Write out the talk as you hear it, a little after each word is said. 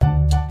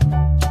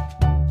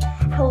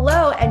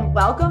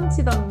welcome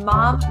to the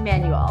Mom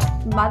Manual.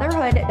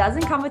 Motherhood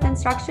doesn't come with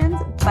instructions,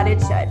 but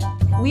it should.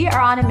 We are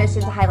on a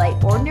mission to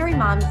highlight ordinary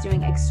moms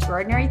doing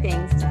extraordinary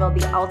things to build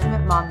the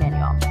ultimate mom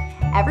manual.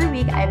 Every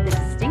week, I have the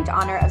distinct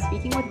honor of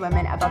speaking with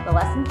women about the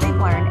lessons they've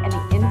learned and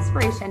the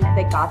inspiration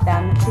that got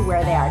them to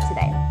where they are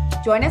today.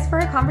 Join us for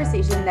a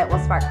conversation that will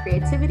spark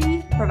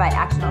creativity, provide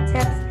actionable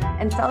tips,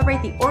 and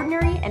celebrate the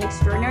ordinary and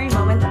extraordinary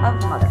moments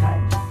of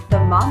motherhood. The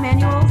Mom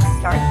Manual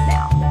starts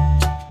now.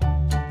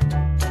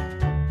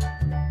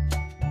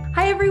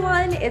 Hi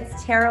everyone,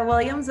 it's Tara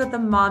Williams with the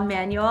Mom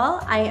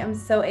Manual. I am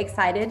so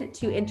excited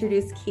to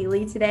introduce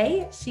Kailee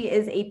today. She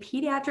is a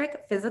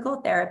pediatric physical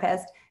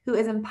therapist who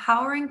is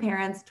empowering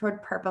parents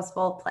toward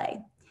purposeful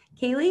play.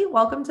 Kailee,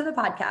 welcome to the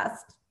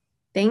podcast.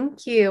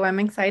 Thank you. I'm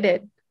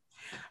excited.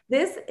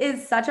 This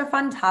is such a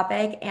fun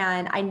topic,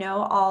 and I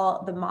know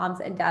all the moms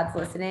and dads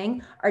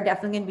listening are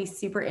definitely going to be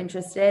super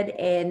interested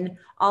in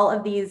all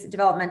of these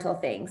developmental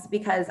things,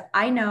 because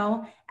I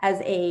know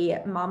as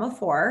a mom of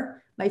four,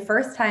 my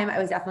first time I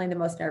was definitely the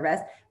most nervous,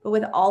 but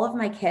with all of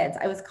my kids,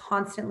 I was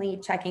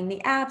constantly checking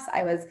the apps.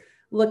 I was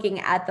looking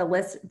at the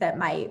list that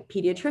my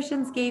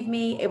pediatricians gave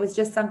me. It was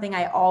just something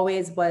I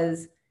always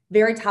was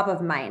very top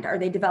of mind. Are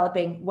they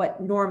developing what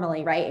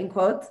normally, right? In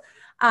quotes.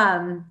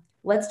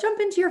 Let's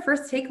jump into your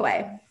first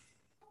takeaway.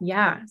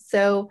 Yeah.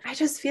 So I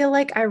just feel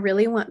like I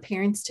really want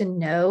parents to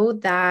know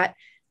that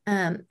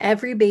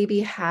every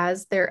baby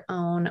has their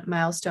own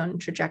milestone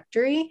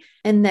trajectory,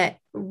 and that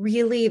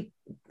really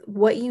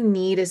what you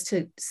need is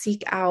to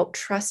seek out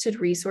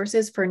trusted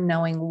resources for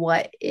knowing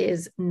what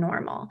is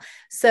normal.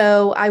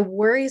 So I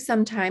worry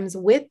sometimes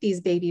with these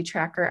baby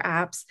tracker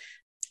apps,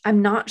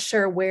 I'm not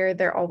sure where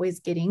they're always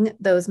getting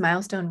those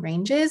milestone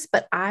ranges,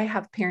 but I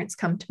have parents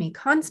come to me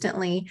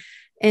constantly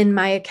in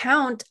my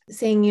account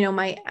saying,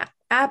 my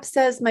app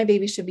says my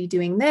baby should be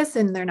doing this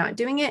and they're not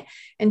doing it.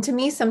 And to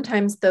me,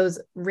 sometimes those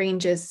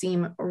ranges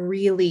seem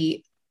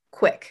really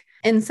quick.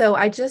 And so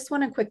I just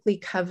want to quickly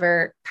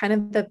cover kind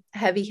of the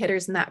heavy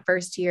hitters in that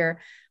first year.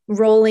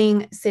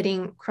 Rolling,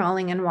 sitting,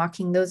 crawling, and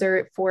walking. Those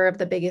are four of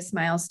the biggest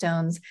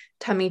milestones.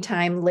 Tummy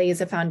time lays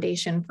a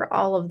foundation for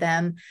all of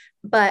them.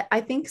 But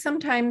I think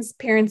sometimes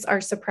parents are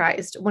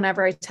surprised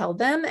whenever I tell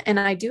them, and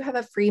I do have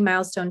a free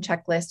milestone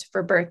checklist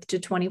for birth to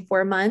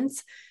 24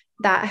 months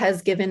that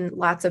has given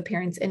lots of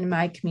parents in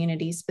my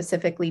community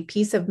specifically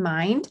peace of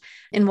mind,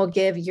 and will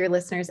give your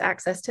listeners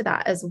access to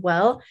that as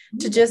well,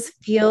 to just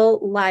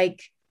feel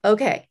like,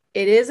 okay,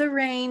 it is a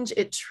range.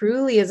 It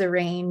truly is a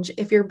range.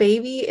 If your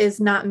baby is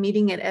not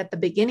meeting it at the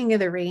beginning of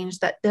the range,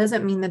 that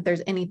doesn't mean that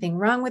there's anything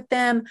wrong with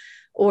them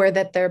or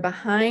that they're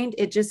behind.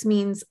 It just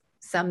means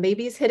some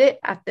babies hit it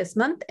at this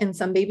month and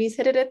some babies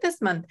hit it at this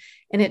month.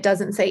 And it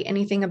doesn't say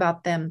anything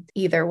about them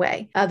either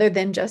way, other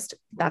than just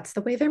that's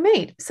the way they're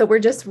made. So we're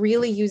just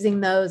really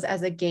using those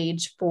as a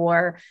gauge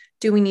for,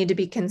 do we need to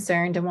be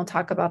concerned? And we'll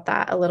talk about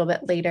that a little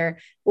bit later.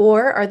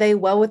 Or are they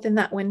well within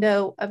that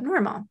window of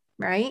normal,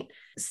 right?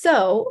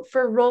 So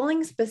for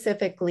rolling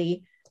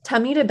specifically,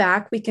 tummy to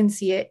back, we can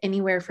see it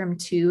anywhere from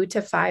 2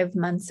 to 5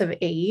 months of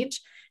age.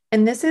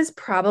 And this is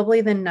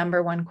probably the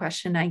number one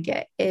question I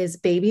get is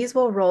babies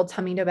will roll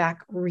tummy to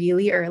back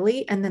really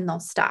early and then they'll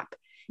stop.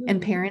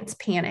 And parents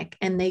panic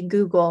and they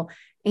Google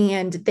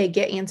and they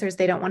get answers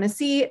they don't want to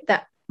see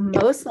that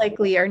most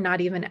likely are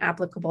not even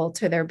applicable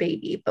to their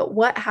baby. But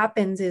what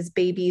happens is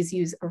babies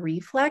use a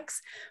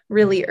reflex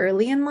really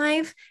early in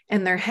life,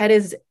 and their head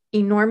is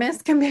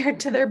enormous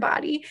compared to their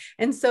body.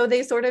 And so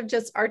they sort of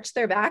just arch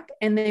their back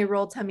and they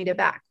roll tummy to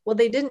back. Well,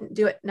 they didn't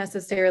do it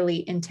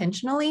necessarily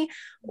intentionally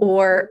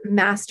or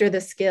master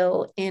the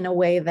skill in a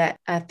way that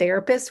a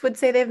therapist would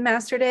say they've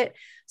mastered it.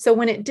 So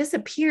when it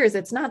disappears,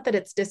 it's not that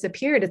it's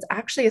disappeared. It's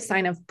actually a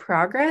sign of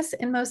progress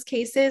in most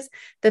cases,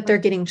 that they're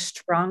getting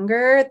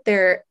stronger.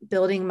 They're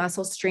building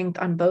muscle strength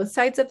on both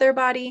sides of their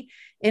body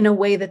in a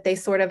way that they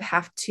sort of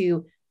have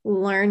to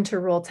learn to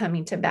roll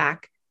tummy to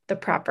back the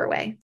proper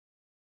way.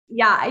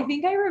 Yeah, I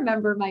think I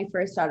remember my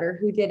first daughter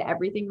who did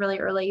everything really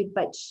early,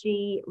 but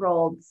she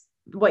rolled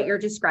what you're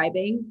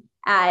describing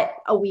at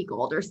a week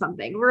old or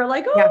something. We're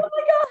like, oh my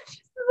gosh, this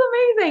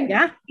is amazing.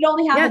 Yeah. It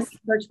only happened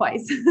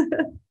twice.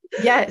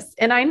 Yes.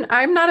 And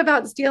I'm not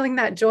about stealing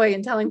that joy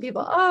and telling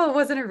people, oh, it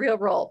wasn't a real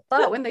roll.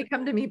 But when they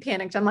come to me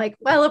panicked, I'm like,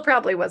 well, it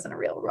probably wasn't a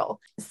real roll.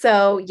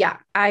 So yeah,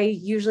 I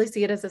usually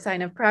see it as a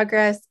sign of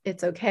progress.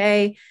 It's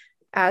okay.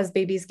 As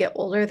babies get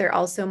older, they're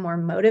also more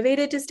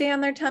motivated to stay on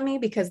their tummy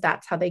because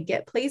that's how they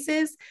get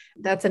places.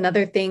 That's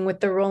another thing with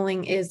the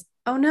rolling is,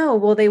 oh no,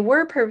 well, they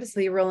were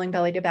purposely rolling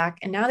belly to back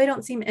and now they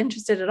don't seem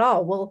interested at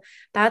all. Well,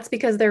 that's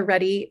because they're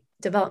ready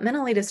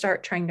developmentally to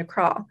start trying to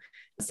crawl.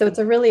 So it's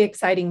a really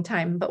exciting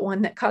time, but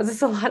one that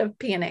causes a lot of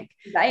panic.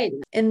 Right.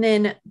 And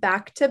then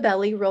back to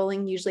belly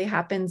rolling usually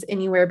happens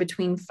anywhere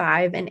between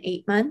 5 and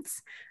 8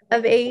 months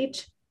of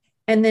age.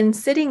 And then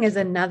sitting is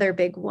another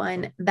big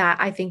one that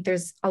I think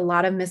there's a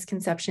lot of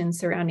misconceptions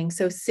surrounding.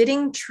 So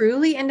sitting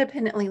truly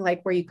independently,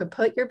 like where you could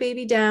put your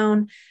baby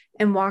down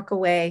and walk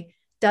away,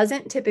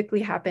 doesn't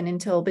typically happen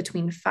until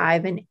between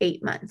 5 and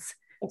 8 months.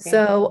 Okay.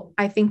 So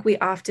I think we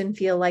often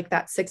feel like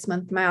that 6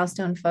 month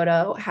milestone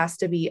photo has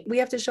to be, we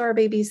have to show our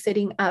babies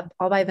sitting up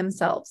all by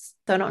themselves.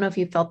 So I don't know if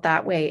you felt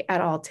that way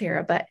at all,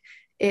 Tara, but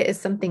it is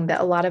something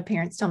that a lot of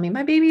parents tell me,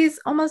 my baby's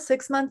almost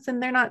 6 months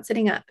and they're not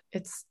sitting up.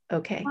 It's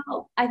okay.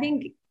 Well, I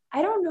think,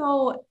 I don't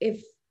know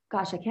if,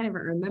 gosh, I can't even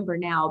remember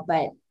now,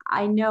 but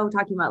I know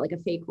talking about like a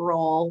fake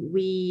roll,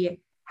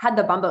 we had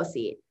the bumbo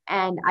seat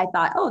and I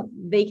thought, oh,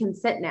 they can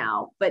sit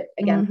now. But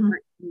again, they Mm-hmm.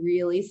 weren't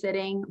really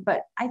sitting.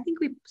 But I think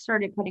we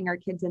started putting our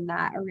kids in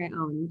that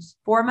around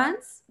 4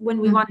 months when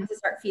we Mm-hmm. wanted to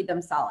start feed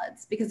them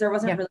solids because there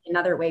wasn't Yeah. really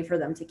another way for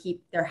them to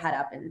keep their head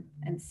up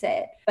and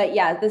sit. But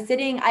yeah, the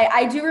sitting,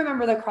 I do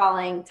remember the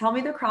crawling. Tell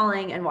me the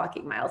crawling and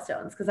walking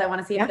milestones because I want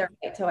to see if Yeah. they're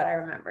right to what I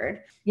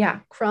remembered. Yeah.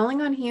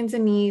 Crawling on hands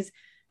and knees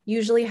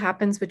usually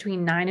happens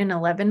between 9 and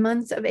 11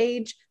 months of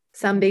age.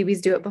 Some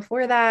babies do it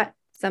before that,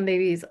 some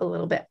babies a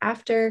little bit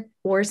after,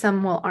 or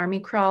some will army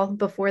crawl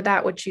before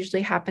that, which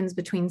usually happens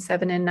between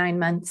 7 and 9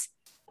 months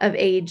of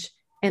age.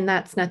 And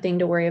that's nothing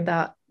to worry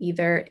about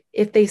either.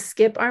 If they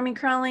skip army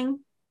crawling,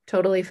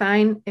 totally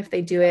fine. If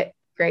they do it,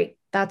 great.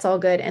 That's all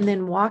good. And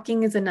then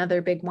walking is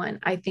another big one.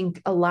 I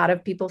think a lot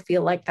of people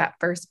feel like that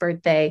first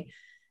birthday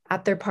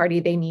at their party,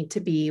 they need to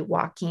be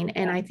walking.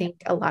 And I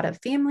think a lot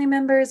of family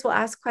members will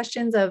ask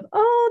questions of,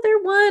 oh, they're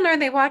one, are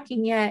they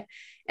walking yet?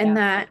 And Yeah.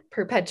 that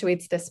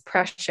perpetuates this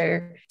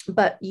pressure.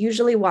 But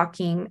usually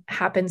walking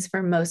happens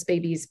for most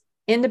babies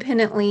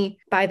independently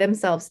by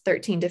themselves,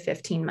 13 to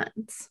 15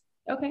 months.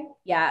 Okay.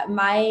 Yeah.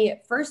 My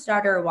first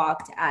daughter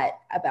walked at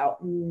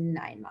about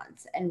 9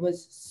 months and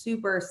was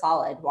super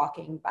solid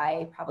walking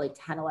by probably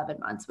 10, 11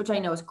 months, which I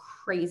know is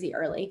crazy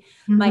early.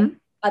 My Mm-hmm.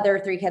 other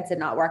three kids did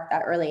not walk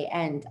that early.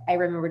 And I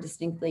remember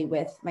distinctly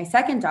with my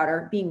second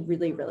daughter being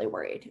really, really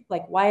worried.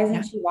 Like, why isn't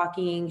Yeah. she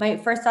walking? My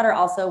first daughter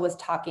also was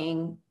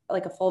talking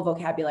like a full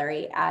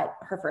vocabulary at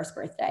her first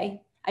birthday.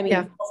 I mean,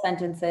 Yeah. full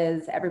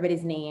sentences,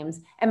 everybody's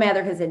names. And my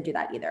other kids didn't do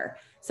that either.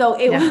 So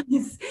it Yeah.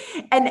 was,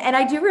 and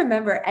I do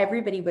remember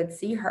everybody would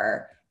see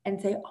her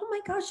and say, "Oh my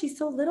gosh, she's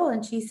so little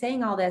and she's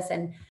saying all this."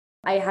 And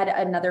I had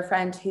another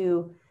friend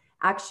who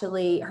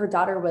actually her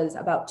daughter was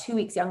about 2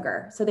 weeks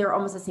younger, so they were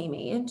almost the same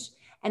age.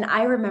 And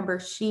I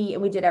remember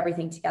and we did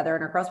everything together,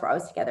 and our girls were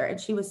always together. And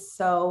she was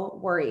so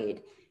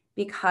worried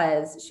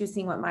because she was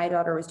seeing what my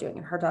daughter was doing,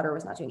 and her daughter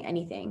was not doing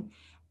anything.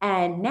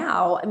 And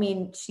now, I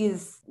mean,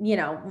 she's,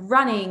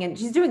 running and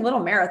she's doing little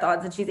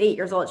marathons and she's 8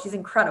 years old. She's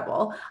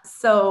incredible.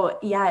 So,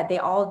 yeah, they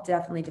all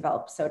definitely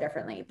develop so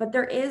differently. But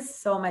there is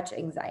so much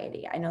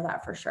anxiety. I know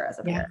that for sure as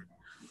a Yeah. parent.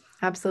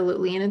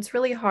 Absolutely. And it's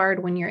really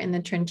hard when you're in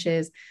the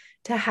trenches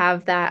to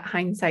have that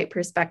hindsight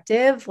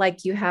perspective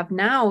like you have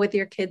now with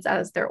your kids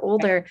as they're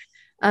older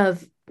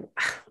of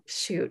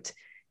shoot,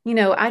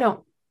 I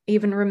don't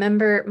even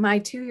remember my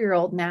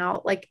 2-year-old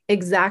now, like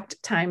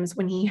exact times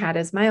when he had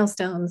his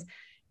milestones.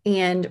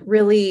 And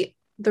really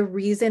the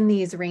reason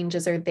these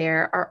ranges are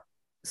there are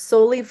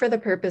solely for the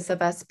purpose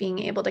of us being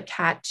able to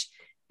catch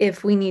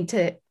if we need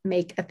to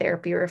make a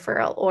therapy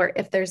referral or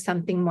if there's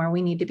something more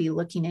we need to be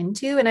looking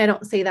into. And I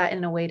don't say that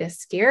in a way to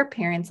scare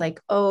parents like,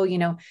 oh,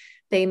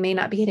 they may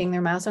not be hitting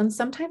their milestones.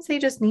 Sometimes they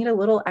just need a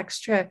little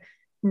extra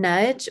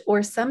nudge,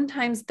 or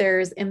sometimes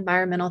there's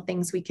environmental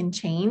things we can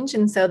change.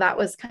 And so that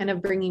was kind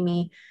of bringing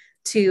me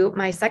to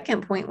my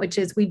second point, which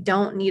is we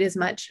don't need as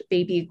much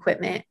baby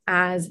equipment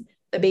as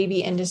the baby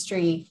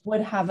industry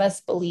would have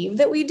us believe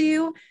that we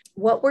do.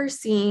 What we're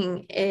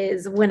seeing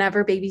is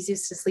whenever babies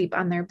used to sleep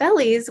on their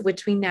bellies,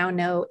 which we now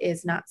know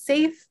is not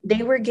safe,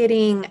 they were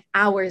getting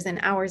hours and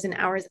hours and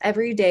hours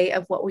every day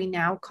of what we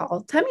now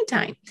call tummy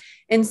time.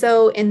 And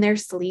so in their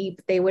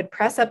sleep, they would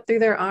press up through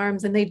their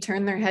arms and they'd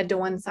turn their head to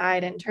one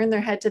side and turn their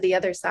head to the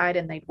other side,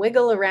 and they'd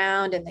wiggle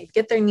around and they'd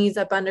get their knees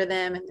up under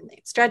them and then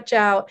they'd stretch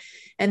out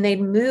and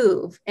they'd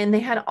move. And they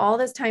had all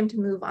this time to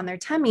move on their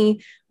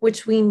tummy,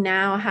 which we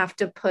now have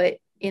to put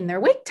in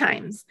their wake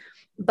times.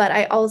 But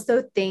I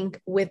also think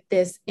with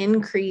this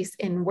increase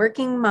in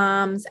working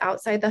moms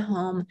outside the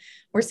home,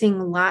 we're seeing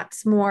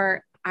lots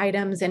more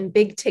items and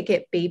big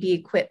ticket baby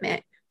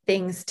equipment,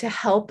 things to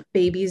help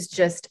babies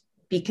just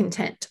be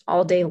content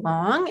all day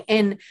long.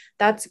 And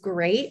that's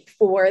great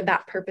for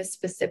that purpose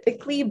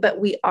specifically, but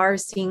we are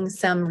seeing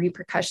some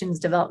repercussions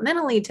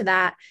developmentally to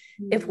that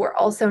if we're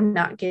also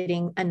not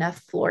getting enough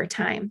floor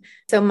time.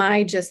 So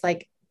my just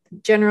like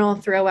general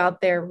throw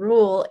out there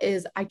rule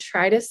is I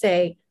try to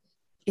say,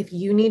 if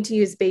you need to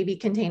use baby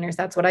containers,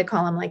 that's what I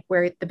call them, like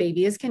where the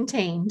baby is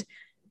contained,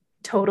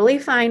 totally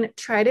fine.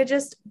 Try to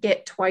just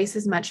get twice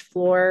as much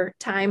floor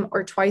time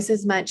or twice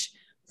as much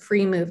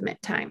free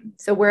movement time.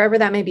 So wherever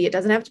that may be, it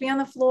doesn't have to be on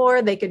the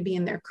floor. They could be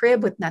in their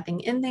crib with nothing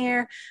in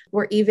there,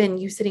 or even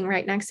you sitting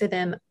right next to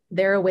them,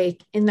 they're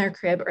awake in their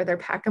crib or their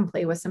pack and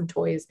play with some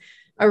toys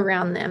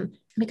around them,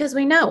 because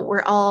we know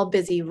we're all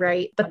busy,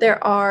 right? But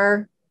there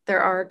are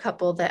a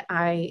couple that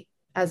I,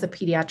 as a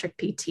pediatric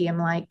PT, am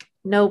like,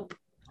 nope,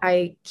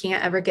 I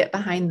can't ever get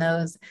behind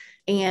those.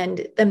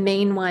 And the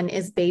main one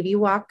is baby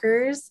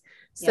walkers.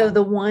 So Yeah.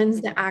 the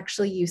ones that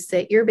actually you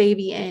sit your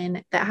baby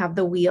in that have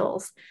the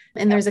wheels.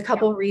 And Yeah. there's a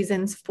couple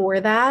reasons for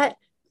that.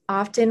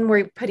 Often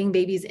we're putting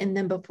babies in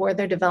them before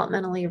they're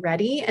developmentally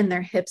ready and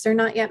their hips are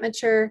not yet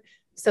mature.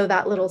 So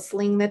that little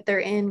sling that they're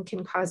in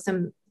can cause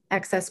some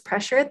excess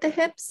pressure at the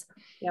hips.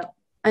 Yep.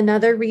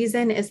 Another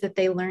reason is that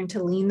they learn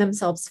to lean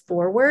themselves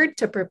forward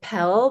to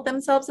propel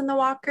themselves in the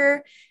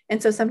walker.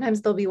 And so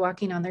sometimes they'll be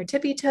walking on their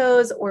tippy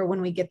toes, or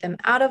when we get them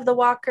out of the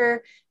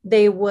walker,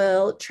 they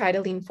will try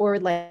to lean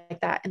forward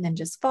like that and then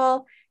just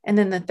fall. And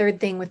then the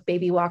third thing with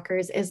baby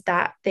walkers is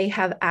that they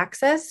have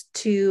access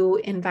to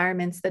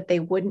environments that they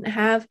wouldn't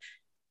have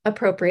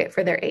appropriate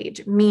for their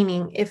age.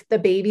 Meaning, if the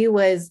baby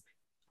was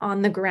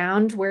on the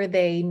ground where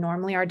they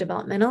normally are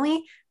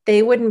developmentally,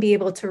 they wouldn't be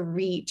able to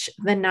reach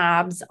the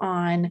knobs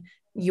on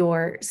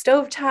your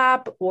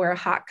stovetop or a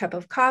hot cup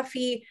of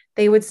coffee.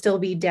 They would still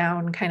be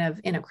down kind of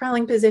in a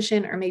crawling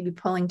position or maybe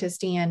pulling to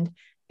stand,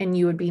 and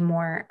you would be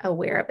more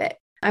aware of it.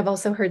 I've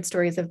also heard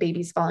stories of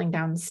babies falling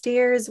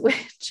downstairs,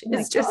 which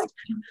is just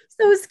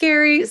so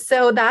scary.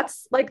 So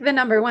that's like the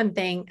number one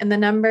thing. And the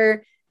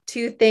number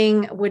two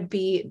thing would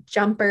be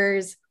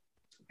jumpers.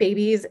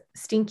 Babies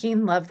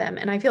stinking love them.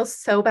 And I feel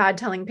so bad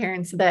telling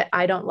parents that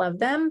I don't love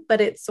them,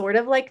 but it's sort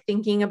of like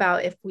thinking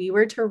about if we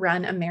were to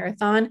run a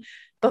marathon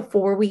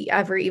before we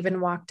ever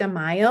even walked a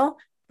mile,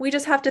 we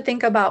just have to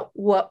think about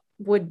what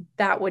would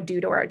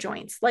do to our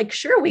joints. Like,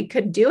 sure, we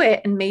could do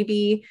it and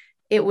maybe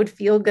it would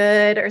feel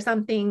good or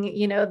something,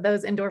 you know,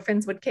 those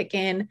endorphins would kick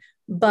in,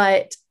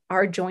 but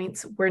our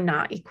joints were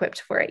not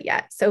equipped for it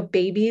yet. So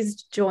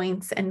babies'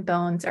 joints and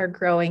bones are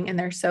growing and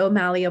they're so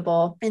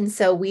malleable. And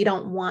so we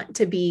don't want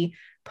to be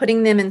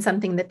putting them in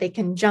something that they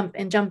can jump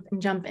and jump and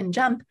jump and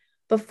jump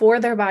before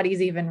their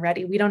body's even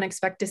ready. We don't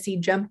expect to see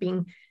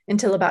jumping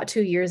until about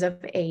 2 years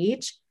of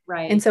age.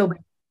 Right. And so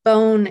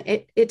bone,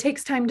 it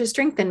takes time to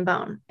strengthen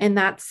bone. And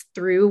that's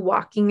through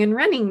walking and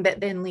running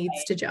that then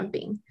leads to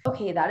jumping.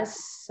 Okay. That is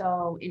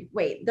so,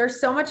 wait, there's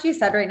so much you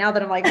said right now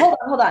that I'm like,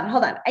 hold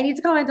on. I need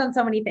to comment on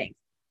so many things.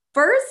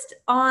 First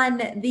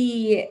on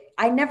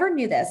I never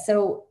knew this.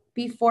 So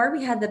before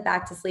we had the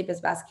Back to Sleep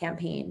is Best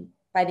campaign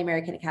by the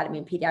American Academy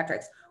of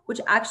Pediatrics,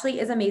 which actually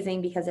is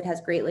amazing because it has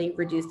greatly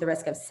reduced the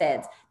risk of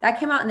SIDS. That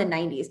came out in the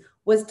 90s.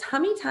 Was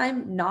tummy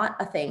time not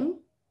a thing?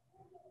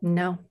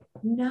 No.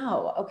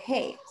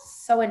 Okay.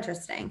 So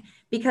interesting.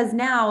 Because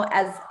now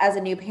as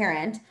a new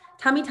parent,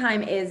 tummy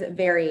time is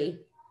very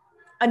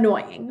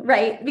annoying,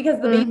 right?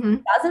 Because the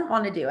baby doesn't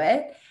want to do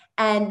it.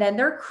 And then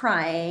they're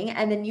crying.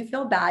 And then you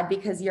feel bad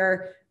because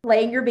you're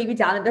laying your baby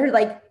down and they're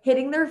like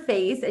hitting their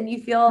face and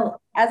you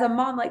feel as a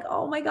mom like,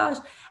 oh my gosh,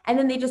 and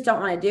then they just don't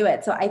want to do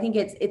it. So I think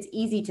it's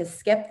easy to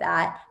skip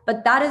that,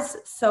 but that is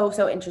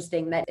so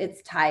interesting that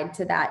it's tied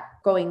to that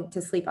going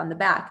to sleep on the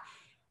back.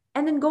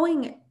 And then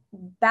going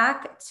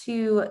back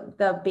to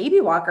the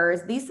baby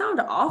walkers, these sound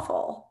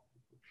awful.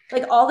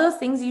 Like all those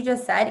things you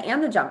just said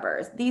and the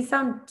jumpers, these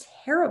sound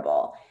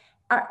terrible.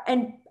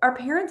 And our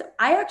parents,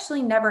 I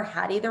actually never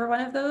had either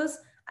one of those.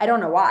 I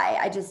don't know why.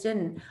 I just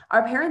didn't.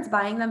 Are parents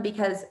buying them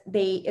because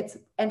it's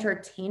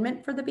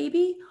entertainment for the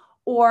baby,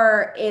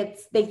 or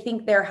they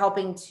think they're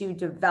helping to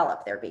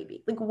develop their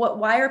baby? Like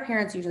why are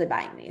parents usually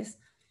buying these?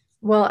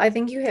 Well, I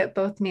think you hit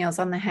both nails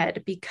on the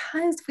head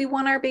because we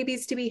want our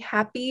babies to be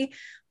happy.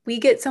 We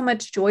get so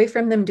much joy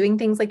from them doing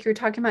things like you're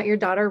talking about your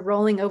daughter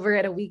rolling over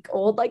at a week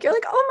old. Like you're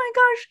like, oh my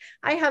gosh,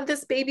 I have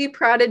this baby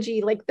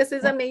prodigy. Like this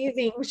is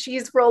amazing.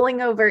 She's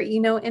rolling over, you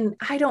know, and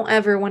I don't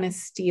ever want to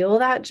steal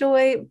that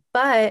joy,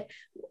 but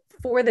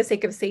for the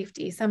sake of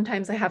safety,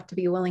 sometimes I have to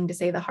be willing to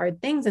say the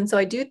hard things. And so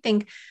I do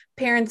think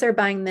parents are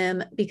buying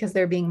them because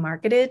they're being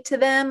marketed to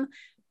them,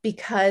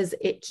 because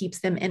it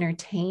keeps them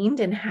entertained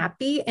and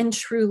happy. And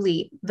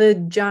truly, the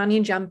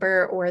Johnny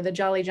Jumper or the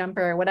Jolly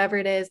Jumper or whatever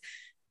it is,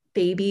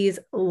 babies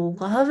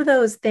love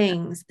those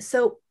things.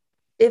 So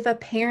if a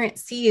parent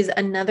sees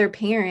another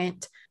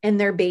parent and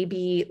their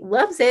baby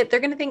loves it, they're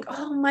going to think,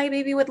 oh, my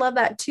baby would love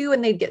that too.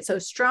 And they'd get so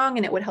strong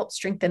and it would help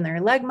strengthen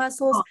their leg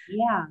muscles. Oh,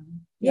 yeah.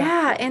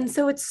 Yeah. And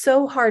so it's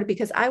so hard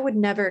because I would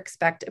never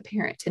expect a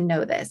parent to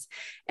know this.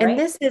 And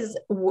this is,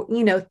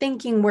 you know,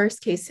 thinking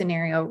worst case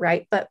scenario,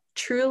 right? But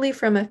truly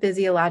from a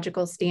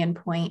physiological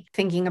standpoint,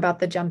 thinking about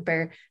the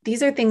jumper,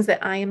 these are things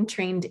that I am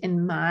trained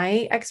in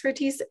my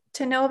expertise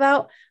to know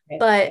about,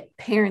 but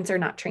parents are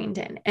not trained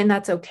in, and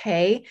that's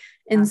okay.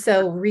 And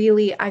so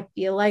really, I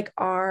feel like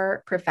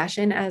our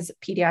profession as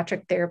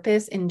pediatric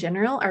therapists in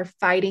general are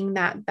fighting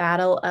that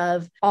battle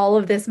of all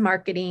of this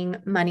marketing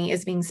money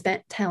is being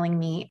spent telling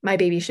me my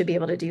baby should be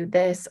able to do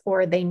this,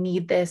 or they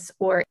need this,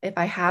 or if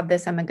I have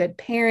this, I'm a good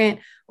parent,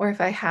 or if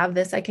I have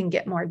this, I can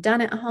get more done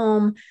at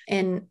home,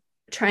 and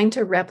trying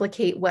to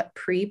replicate what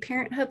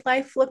pre-parenthood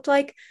life looked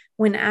like,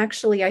 when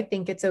actually I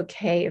think it's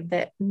okay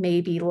that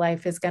maybe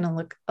life is going to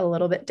look a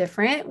little bit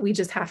different. We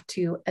just have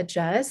to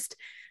adjust.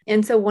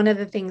 And so one of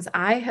the things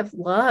I have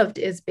loved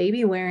is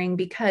baby wearing,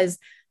 because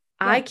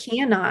I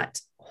cannot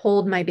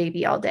hold my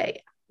baby all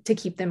day to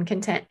keep them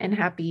content and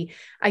happy.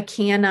 I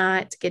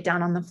cannot get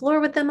down on the floor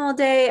with them all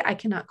day. I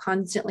cannot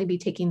constantly be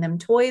taking them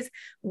toys.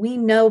 We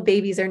know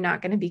babies are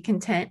not going to be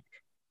content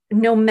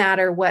no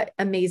matter what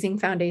amazing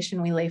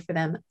foundation we lay for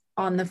them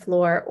on the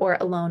floor or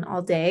alone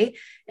all day.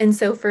 And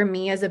so for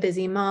me as a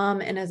busy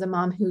mom and as a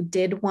mom who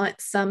did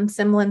want some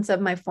semblance of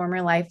my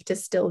former life to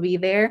still be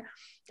there,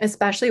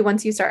 especially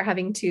once you start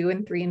having 2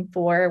 and 3 and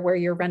 4, where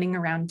you're running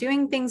around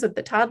doing things with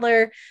the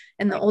toddler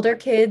and the older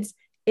kids,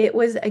 it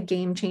was a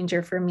game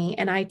changer for me.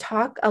 And I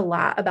talk a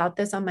lot about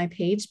this on my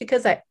page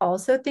because I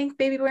also think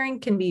baby wearing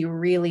can be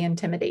really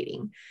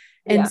intimidating.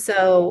 And Yeah.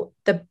 so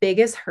the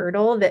biggest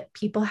hurdle that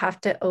people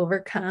have to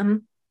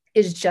overcome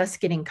is just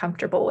getting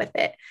comfortable with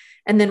it.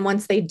 And then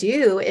once they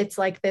do, it's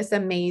like this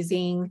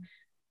amazing,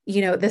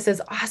 this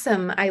is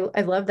awesome.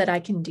 I love that I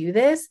can do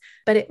this,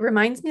 but it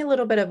reminds me a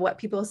little bit of what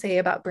people say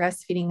about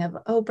breastfeeding of,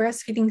 oh,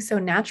 breastfeeding's so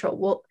natural.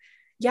 Well,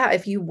 yeah,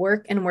 if you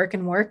work and work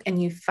and work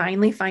and you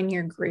finally find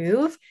your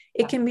groove,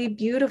 it can be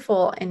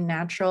beautiful and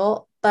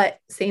natural. But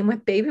same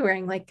with baby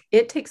wearing, like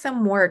it takes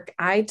some work.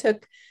 I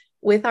took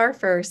with our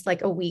first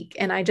like a week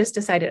and I just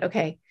decided,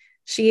 okay,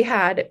 she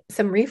had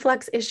some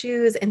reflux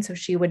issues. And so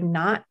she would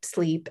not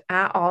sleep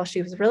at all.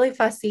 She was really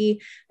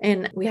fussy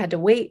and we had to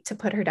wait to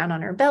put her down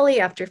on her belly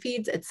after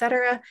feeds,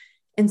 etc.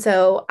 And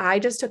so I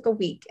just took a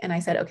week and I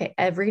said, okay,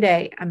 every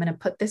day I'm going to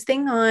put this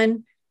thing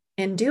on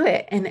and do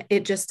it. And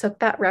it just took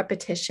that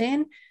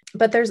repetition.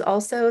 But there's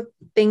also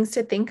things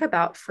to think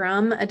about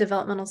from a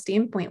developmental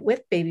standpoint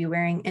with baby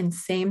wearing. And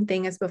same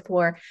thing as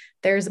before,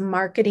 there's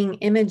marketing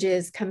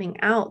images coming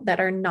out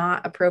that are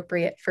not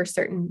appropriate for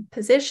certain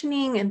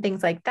positioning and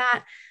things like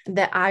that,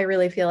 that I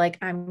really feel like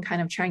I'm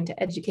kind of trying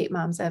to educate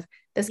moms of.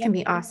 This can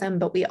be awesome,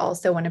 but we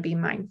also want to be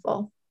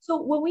mindful. So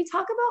when we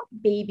talk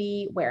about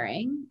baby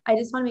wearing, I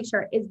just want to make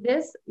sure, is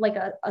this like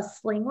a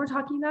sling we're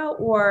talking about,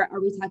 or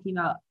are we talking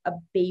about a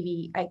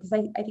baby? Because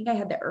I think I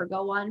had the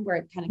ergo one where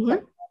it kind of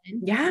clips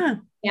in. Yeah.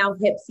 Now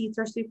hip seats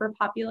are super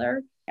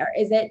popular. Or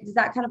does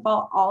that kind of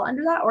fall all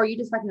under that? Or are you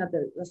just talking about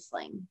the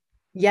sling?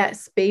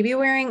 Yes, baby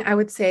wearing, I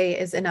would say,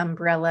 is an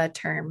umbrella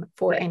term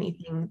for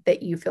anything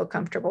that you feel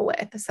comfortable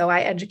with. So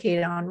I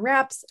educate on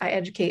wraps. I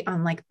educate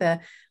on like the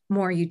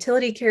more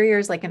utility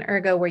carriers, like an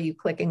ergo where you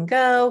click and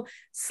go,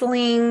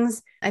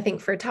 slings. I think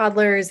for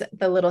toddlers,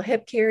 the little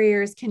hip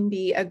carriers can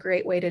be a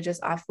great way to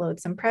just offload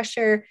some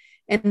pressure.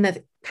 And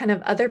the kind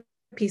of other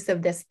piece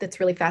of this that's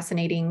really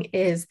fascinating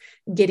is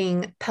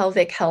getting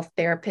pelvic health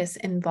therapists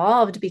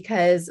involved,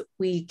 because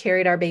we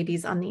carried our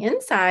babies on the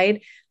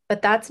inside,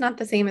 but that's not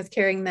the same as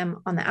carrying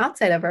them on the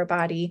outside of our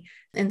body.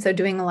 And so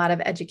doing a lot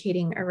of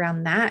educating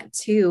around that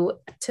too,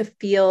 to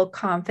feel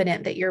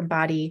confident that your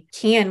body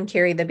can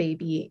carry the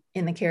baby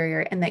in the carrier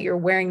and that you're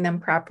wearing them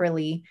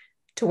properly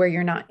to where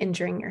you're not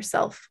injuring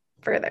yourself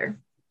further.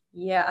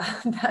 Yeah,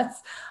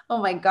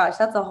 oh my gosh,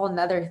 that's a whole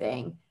nother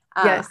thing.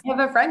 Yes. I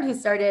have a friend who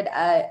started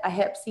a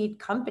hip seat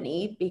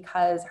company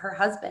because her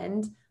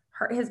husband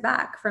hurt his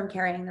back from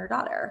carrying their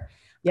daughter.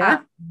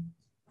 Yeah.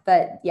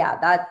 But yeah,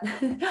 that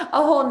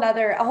a whole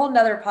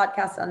nother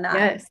podcast on that.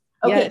 Yes.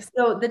 Okay, Yes.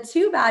 so the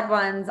two bad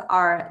ones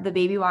are the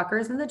baby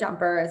walkers and the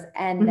jumpers,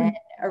 and then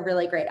Mm-hmm. a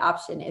really great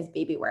option is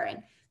baby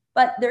wearing.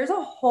 But there's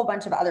a whole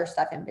bunch of other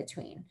stuff in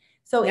between.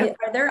 So Yep.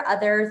 are there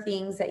other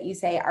things that you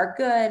say are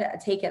good,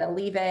 take it or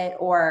leave it?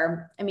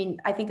 Or, I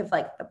mean, I think of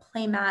like the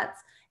play mats,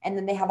 and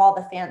then they have all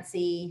the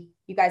fancy,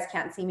 you guys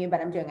can't see me,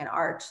 but I'm doing an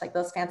arch, like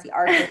those fancy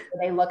arches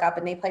where they look up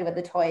and they play with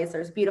the toys.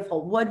 There's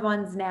beautiful wood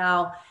ones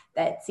now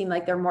that seem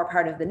like they're more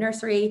part of the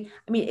nursery.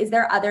 I mean, is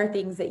there other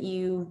things that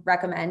you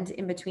recommend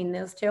in between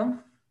those two?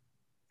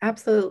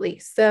 Absolutely.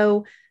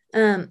 So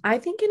I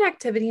think an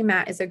activity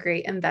mat is a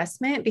great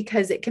investment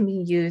because it can be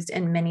used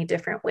in many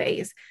different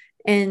ways.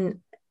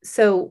 And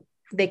so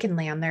they can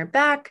lay on their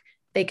back,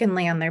 they can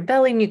lay on their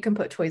belly, and you can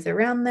put toys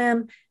around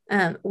them.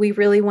 We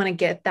really want to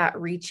get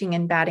that reaching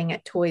and batting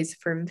at toys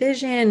for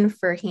vision,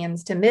 for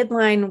hands to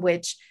midline,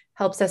 which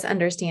helps us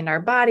understand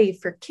our body,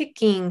 for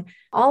kicking,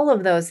 all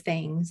of those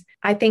things.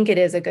 I think it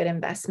is a good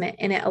investment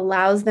and it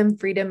allows them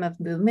freedom of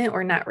movement.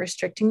 Or not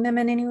restricting them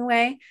in any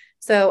way.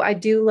 So I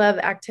do love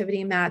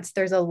activity mats.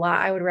 There's a lot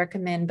I would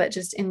recommend, but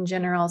just in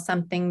general,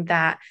 something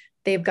that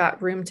they've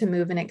got room to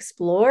move and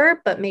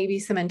explore, but maybe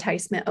some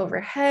enticement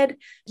overhead.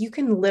 You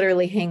can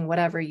literally hang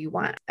whatever you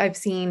want. I've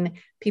seen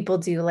people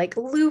do like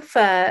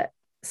loofah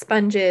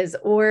sponges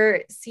or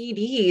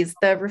CDs.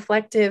 The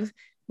reflective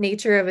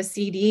nature of a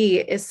CD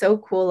is so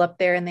cool up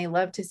there and they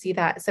love to see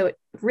that. So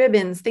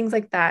ribbons, things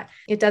like that.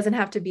 It doesn't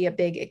have to be a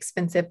big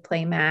expensive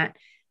play mat.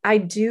 I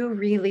do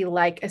really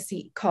like a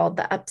seat called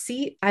the up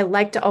seat. I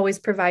like to always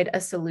provide a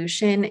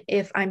solution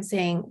if I'm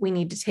saying we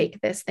need to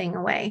take this thing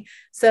away.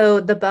 So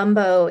the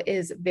Bumbo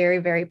is very,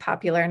 very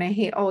popular. And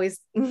I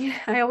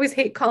always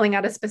hate calling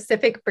out a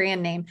specific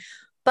brand name,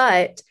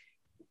 but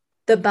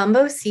the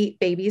Bumbo seat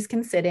babies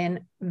can sit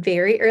in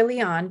very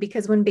early on,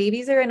 because when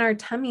babies are in our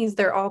tummies,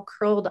 they're all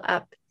curled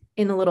up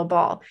in a little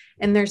ball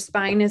and their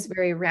spine is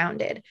very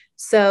rounded.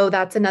 So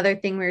that's another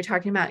thing we were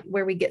talking about,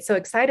 where we get so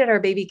excited our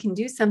baby can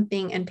do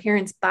something and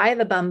parents buy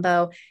the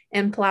Bumbo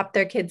and plop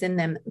their kids in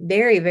them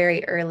very,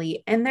 very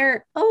early. And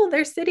they're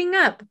sitting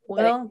up.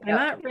 Well, they're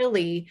not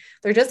really,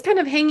 they're just kind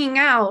of hanging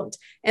out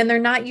and they're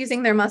not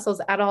using their muscles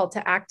at all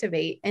to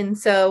activate. And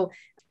so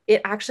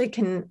it actually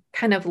can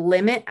kind of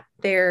limit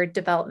their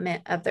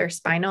development of their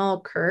spinal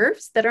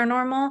curves that are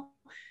normal.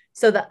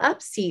 So the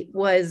up seat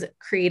was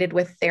created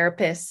with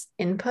therapist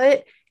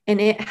input, and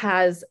it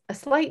has a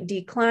slight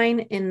decline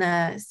in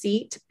the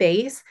seat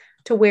base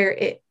to where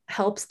it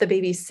helps the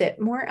baby sit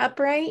more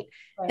upright.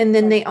 Right. And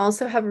then they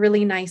also have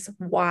really nice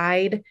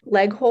wide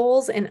leg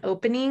holes and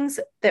openings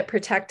that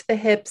protect the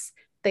hips.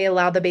 They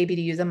allow the baby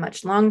to use them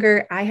much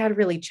longer. I had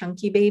really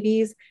chunky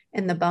babies,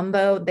 and the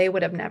bumbo, they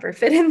would have never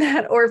fit in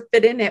that or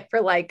fit in it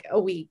for like a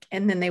week,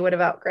 and then they would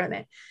have outgrown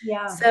it.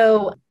 Yeah.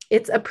 So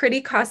it's a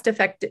pretty cost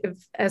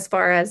effective as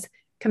far as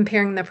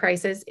comparing the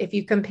prices. If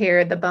you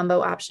compare the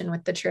bumbo option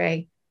with the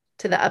tray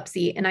to the up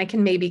seat, and I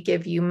can maybe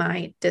give you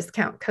my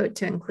discount code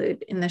to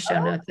include in the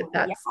show notes if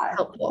that's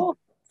helpful. Oh,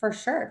 for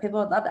sure. People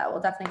would love that.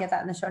 We'll definitely get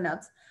that in the show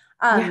notes.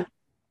 Yeah.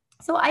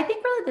 So I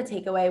think really the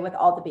takeaway with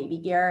all the baby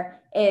gear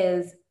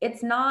is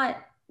it's not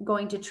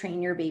going to train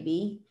your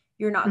baby.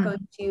 You're not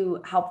going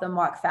to help them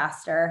walk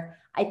faster.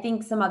 I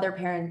think some other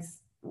parents,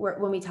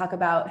 when we talk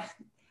about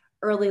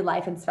early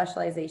life and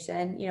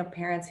specialization,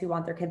 parents who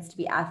want their kids to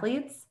be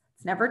athletes,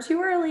 it's never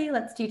too early.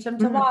 Let's teach them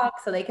to walk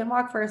so they can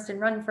walk first and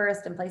run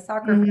first and play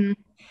soccer.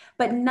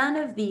 But none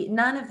of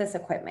this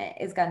equipment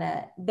is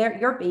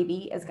your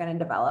baby is going to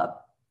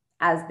develop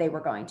as they were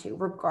going to,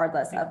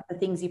 regardless of the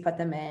things you put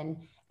them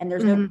in. And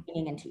there's no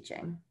training and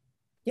teaching.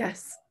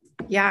 Yes.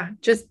 Yeah.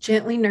 Just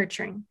gently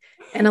nurturing.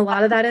 And a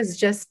lot of that is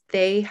just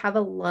they have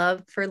a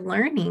love for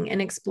learning and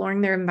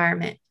exploring their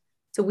environment.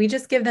 So we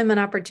just give them an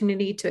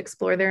opportunity to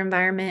explore their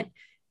environment,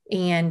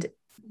 and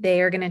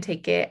they are going to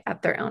take it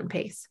at their own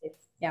pace.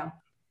 Yeah.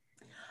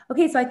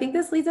 Okay. So I think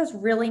this leads us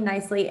really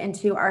nicely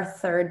into our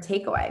third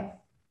takeaway.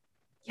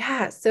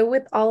 Yeah. So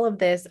with all of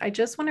this, I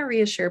just want to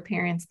reassure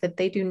parents that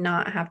they do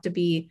not have to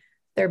be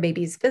their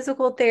baby's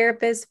physical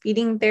therapist,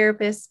 feeding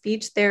therapist,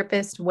 speech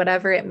therapist,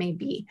 whatever it may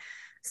be.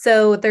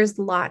 So there's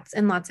lots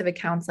and lots of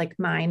accounts like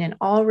mine in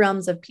all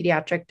realms of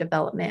pediatric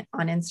development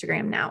on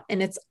Instagram now.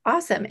 And it's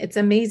awesome. It's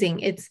amazing.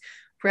 It's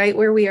right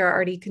where we are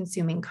already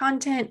consuming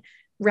content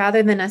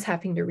rather than us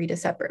having to read a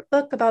separate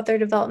book about their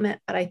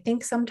development. But I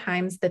think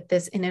sometimes that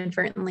this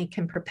inadvertently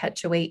can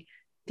perpetuate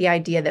the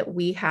idea that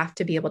we have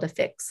to be able to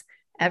fix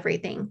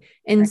everything.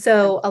 And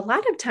so a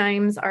lot of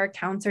times our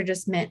accounts are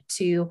just meant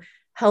to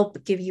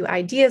help give you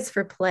ideas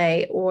for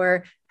play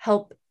or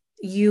help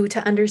you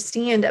to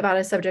understand about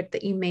a subject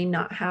that you may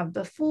not have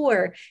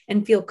before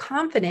and feel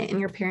confident in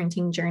your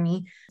parenting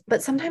journey.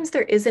 But sometimes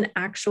there is an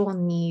actual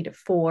need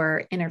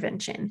for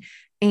intervention.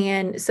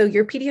 And so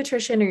your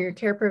pediatrician or your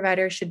care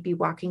provider should be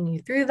walking you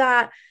through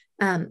that.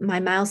 My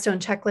milestone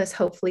checklist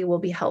hopefully will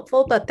be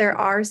helpful, but there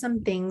are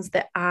some things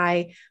that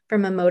I,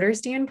 from a motor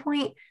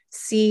standpoint,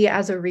 see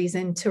as a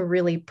reason to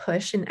really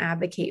push and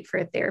advocate for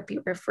a therapy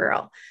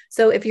referral.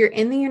 So if you're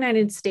in the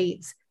United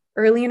States,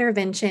 early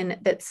intervention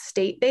that's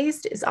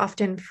state-based is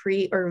often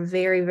free or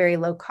very, very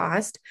low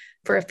cost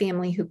for a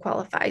family who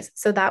qualifies.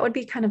 So that would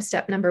be kind of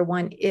step number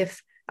one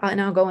and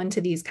I'll go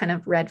into these kind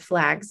of red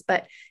flags,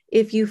 but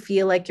if you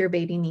feel like your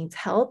baby needs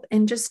help,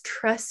 and just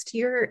trust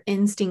your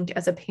instinct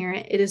as a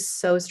parent, it is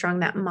so strong.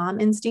 That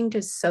mom instinct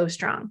is so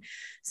strong.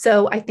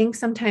 So I think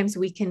sometimes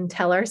we can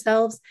tell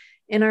ourselves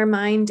in our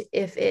mind,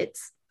 if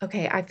it's,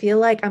 okay, I feel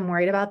like I'm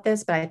worried about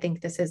this, but I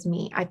think this is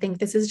me. I think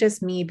this is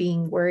just me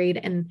being worried,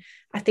 and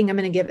I think I'm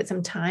going to give it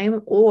some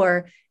time.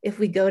 Or if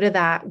we go to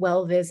that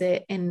well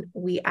visit and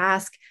we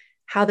ask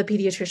how the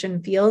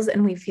pediatrician feels,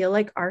 and we feel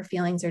like our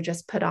feelings are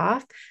just put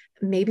off,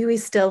 maybe we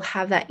still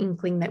have that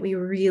inkling that we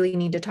really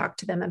need to talk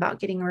to them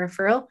about getting a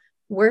referral.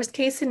 Worst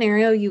case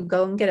scenario, you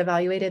go and get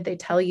evaluated. They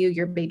tell you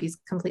your baby's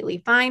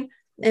completely fine,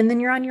 and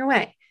then you're on your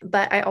way.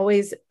 But I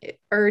always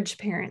urge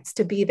parents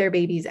to be their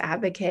baby's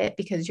advocate,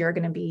 because you're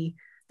going to be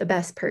the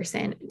best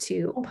person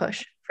to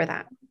push for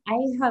that.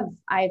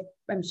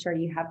 I'm sure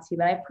you have too,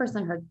 but I've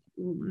personally heard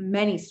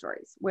many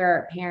stories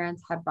where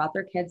parents have brought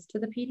their kids to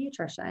the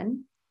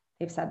pediatrician.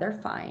 They've said they're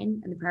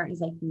fine. And the parent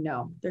is like,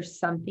 no, there's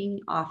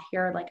something off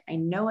here. Like, I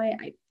know it,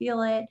 I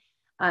feel it.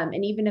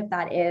 And even if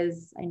that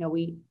is, I know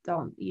you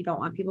don't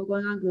want people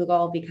going on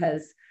Google,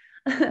 because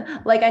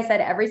like I said,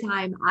 every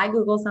time I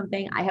Google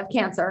something, I have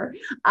cancer.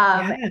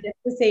 It's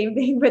the same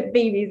thing with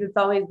babies. It's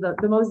always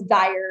the most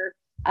dire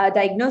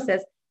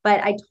diagnosis.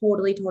 But I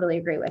totally, totally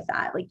agree with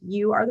that. Like,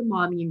 you are the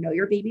mom, you know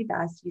your baby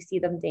best. You see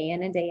them day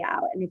in and day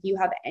out. And if you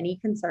have any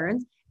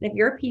concerns, and if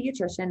your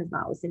pediatrician is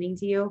not listening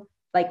to you,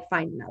 like,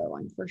 find another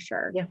one for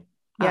sure. Yeah.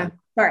 Yeah.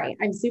 Sorry,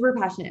 I'm super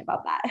passionate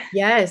about that.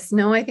 Yes.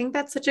 No, I think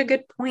that's such a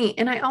good point.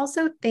 And I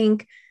also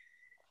think,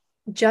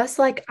 just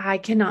like I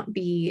cannot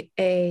be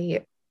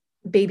a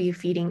baby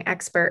feeding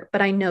expert,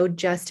 but I know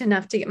just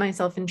enough to get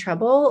myself in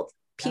trouble,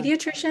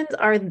 pediatricians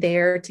are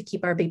there to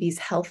keep our babies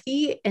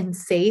healthy and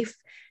safe.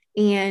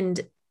 And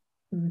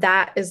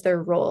that is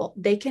their role.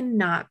 They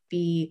cannot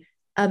be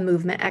a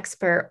movement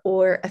expert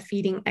or a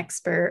feeding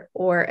expert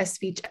or a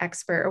speech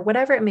expert or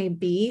whatever it may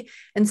be.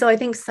 And so I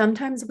think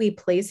sometimes we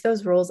place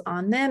those roles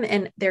on them,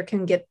 and there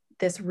can get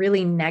this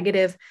really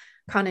negative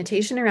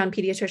connotation around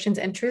pediatricians.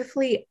 And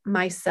truthfully,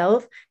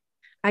 myself,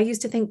 I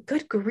used to think,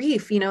 good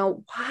grief,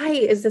 why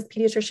is this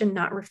pediatrician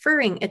not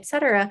referring, et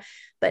cetera.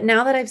 But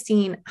now that I've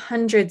seen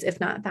hundreds, if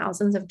not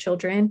thousands of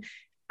children,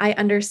 I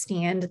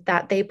understand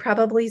that they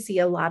probably see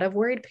a lot of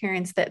worried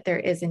parents that there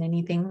isn't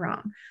anything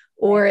wrong.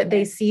 Or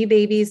they see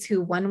babies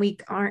who one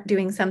week aren't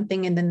doing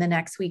something and then the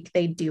next week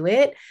they do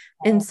it.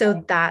 And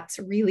so that's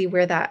really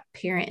where that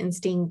parent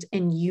instinct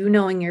and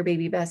knowing your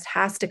baby best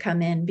has to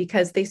come in,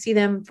 because they see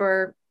them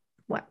for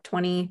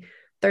 20,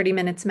 30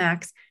 minutes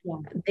max. Yeah.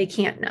 They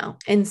can't know.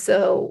 And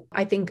so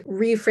I think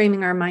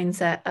reframing our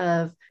mindset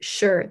of,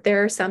 sure,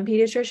 there are some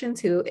pediatricians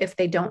who, if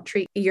they don't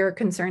treat your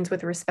concerns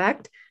with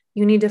respect,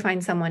 you need to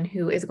find someone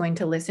who is going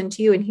to listen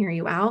to you and hear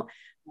you out.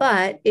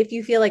 But if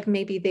you feel like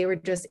maybe they were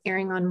just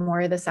erring on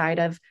more of the side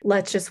of,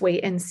 let's just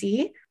wait and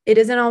see, it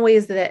isn't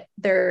always that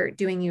they're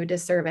doing you a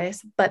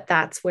disservice, but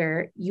that's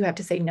where you have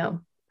to say,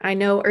 no, I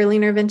know early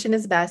intervention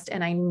is best,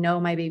 and I know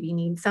my baby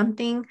needs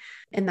something.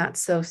 And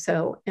that's so,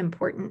 so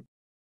important.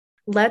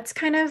 Let's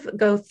kind of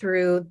go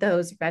through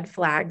those red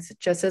flags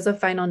just as a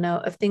final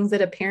note of things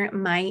that a parent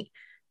might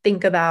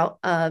think about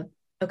of,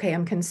 okay,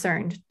 I'm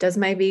concerned. Does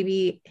my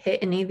baby hit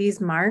any of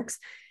these marks?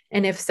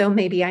 And if so,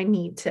 maybe I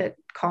need to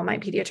call my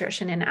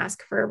pediatrician and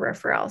ask for a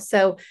referral.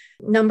 So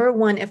number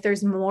one, if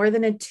there's more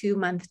than a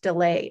 2-month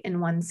delay in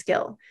one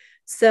skill.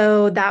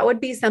 So that would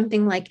be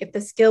something like if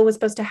the skill was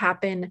supposed to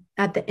happen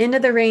at the end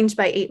of the range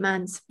by 8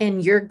 months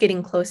and you're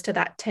getting close to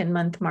that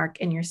 10-month mark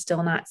and you're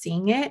still not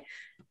seeing it,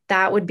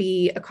 that would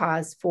be a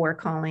cause for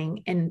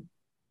calling and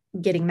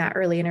getting that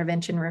early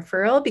intervention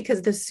referral,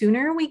 because the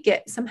sooner we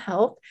get some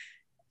help,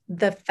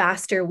 the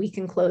faster we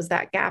can close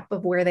that gap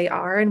of where they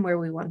are and where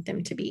we want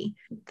them to be.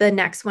 The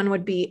next one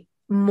would be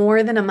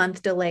more than a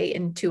month delay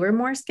in 2 or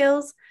more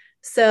skills.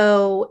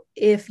 So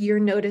if you're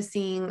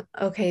noticing,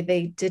 okay,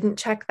 they didn't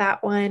check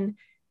that one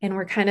and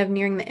we're kind of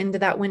nearing the end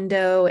of that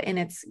window and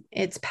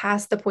it's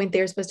past the point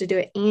they're supposed to do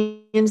it,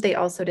 and they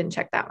also didn't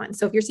check that one.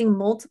 So if you're seeing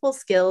multiple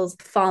skills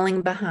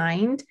falling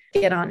behind,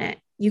 get on it.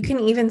 You can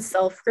even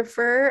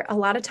self-refer. A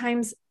lot of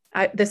times,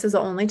 this is the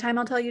only time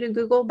I'll tell you to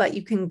Google, but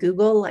you can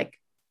Google like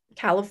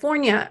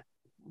California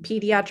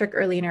pediatric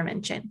early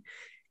intervention.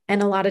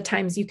 And a lot of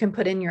times you can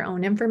put in your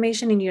own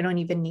information and you don't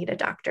even need a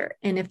doctor.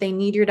 And if they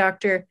need your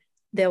doctor,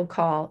 they'll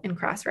call and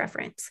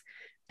cross-reference.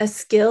 A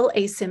skill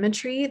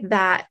asymmetry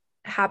that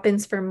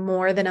happens for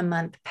more than a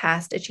month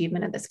past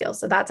achievement of the skill.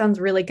 So that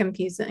sounds really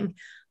confusing,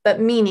 but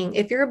meaning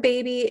if your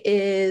baby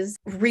is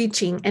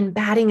reaching and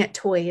batting at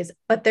toys,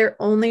 but they're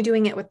only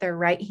doing it with their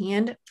right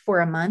hand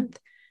for a month,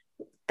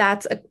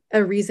 that's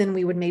a reason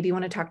we would maybe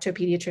want to talk to a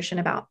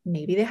pediatrician about.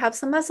 Maybe they have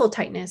some muscle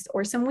tightness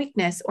or some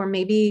weakness, or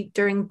maybe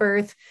during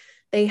birth,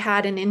 they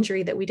had an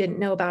injury that we didn't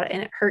know about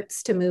and it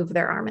hurts to move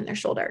their arm and their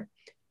shoulder.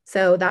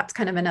 So that's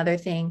kind of another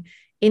thing.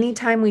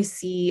 Anytime we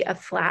see a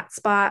flat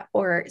spot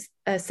or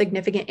a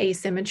significant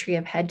asymmetry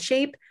of head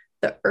shape,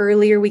 the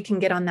earlier we can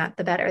get on that,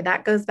 the better.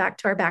 That goes back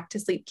to our Back to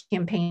Sleep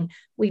campaign.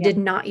 We did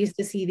not used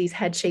to see these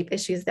head shape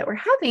issues that we're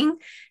having.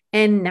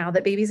 And now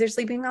that babies are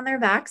sleeping on their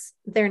backs,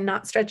 they're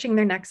not stretching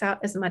their necks out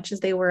as much as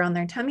they were on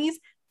their tummies.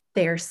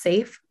 They are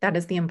safe. That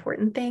is the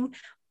important thing.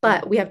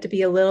 But we have to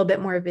be a little bit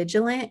more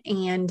vigilant.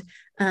 And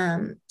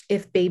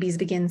if babies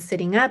begin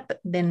sitting up,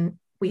 then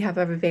we have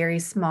a very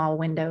small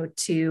window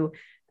to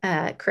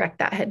correct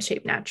that head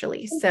shape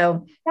naturally.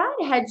 So that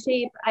head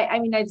shape, I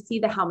mean, I see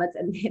the helmets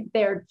and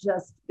they're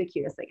just the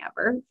cutest thing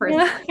ever.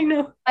 I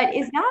know. But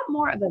is that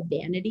more of a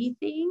vanity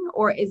thing,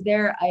 or is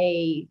there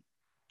a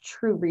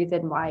true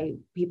reason why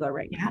people are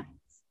wearing helmets?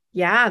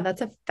 Yeah,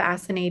 that's a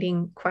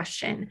fascinating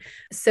question.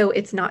 So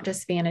it's not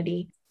just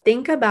vanity.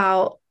 Think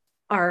about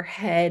our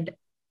head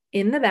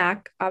in the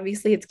back.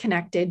 Obviously, it's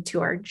connected to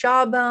our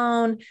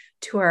jawbone,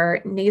 to our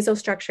nasal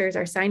structures,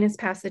 our sinus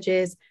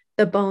passages,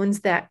 the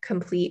bones that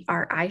complete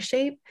our eye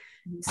shape.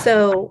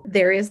 So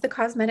there is the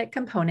cosmetic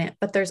component,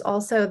 but there's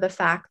also the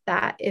fact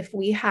that if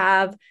we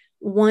have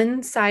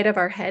one side of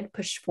our head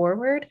pushed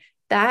forward,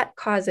 that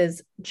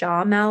causes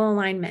jaw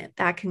malalignment.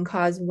 That can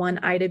cause one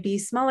eye to be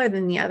smaller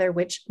than the other,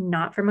 which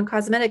not from a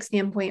cosmetic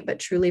standpoint, but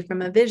truly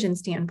from a vision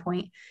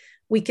standpoint.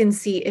 We can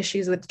see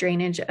issues with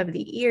drainage of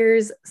the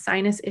ears,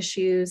 sinus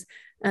issues,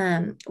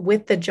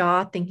 with the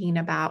jaw, thinking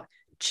about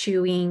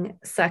chewing,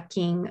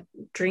 sucking,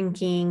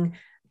 drinking,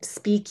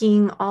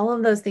 speaking, all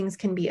of those things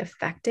can be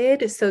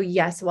affected. So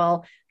yes,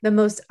 while the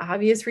most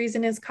obvious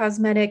reason is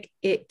cosmetic,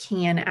 it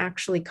can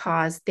actually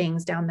cause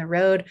things down the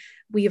road.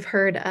 We've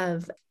heard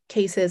of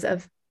cases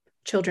of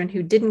children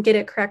who didn't get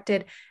it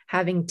corrected,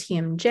 having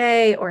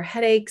TMJ or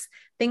headaches,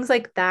 things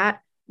like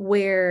that,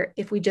 where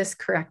if we just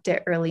correct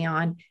it early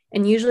on,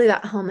 and usually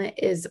that helmet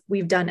is,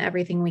 we've done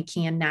everything we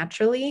can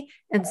naturally.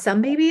 And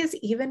some babies,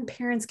 even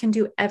parents can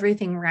do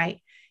everything right.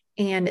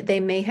 And they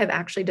may have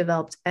actually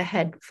developed a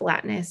head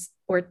flatness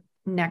or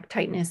neck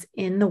tightness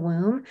in the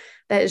womb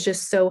that is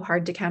just so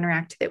hard to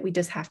counteract that we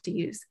just have to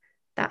use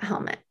that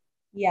helmet.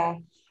 Yeah.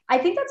 I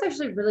think that's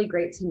actually really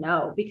great to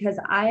know, because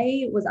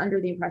I was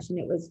under the impression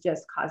it was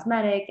just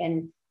cosmetic,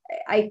 and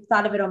I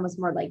thought of it almost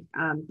more like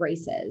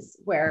braces,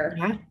 where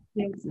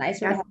it's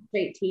nicer to have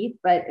straight teeth,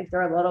 but if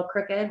they're a little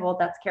crooked, well,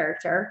 that's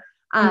character.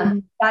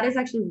 Mhm. That is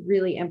actually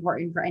really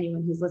important for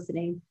anyone who's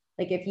listening.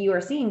 Like if you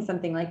are seeing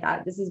something like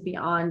that, this is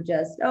beyond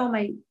just, oh,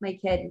 my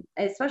kid,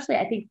 especially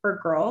I think for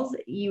girls,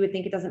 you would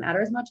think it doesn't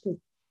matter as much because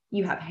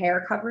you have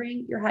hair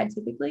covering your head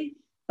typically,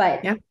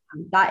 but Yeah.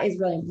 that is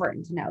really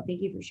important to know.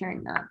 Thank you for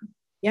sharing that.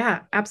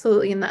 Yeah,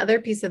 absolutely. And the other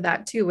piece of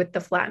that too, with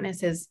the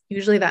flatness, is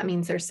usually that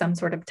means there's some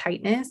sort of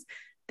tightness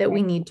that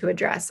we need to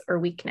address or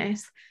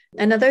weakness.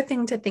 Another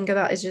thing to think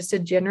about is just a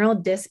general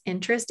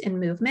disinterest in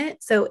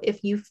movement. So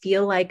if you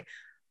feel like,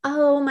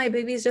 oh, my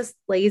baby's just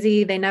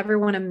lazy, they never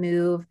want to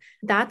move,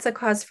 that's a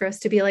cause for us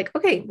to be like,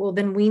 okay, well,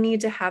 then we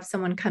need to have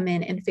someone come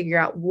in and figure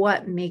out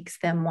what makes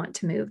them want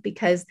to move,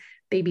 because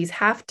babies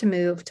have to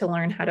move to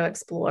learn how to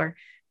explore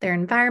their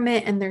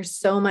environment. And there's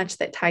so much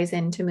that ties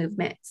into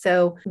movement.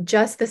 So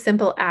just the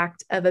simple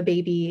act of a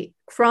baby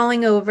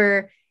crawling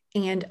over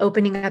and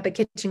opening up a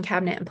kitchen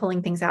cabinet and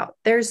pulling things out,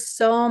 there's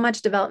so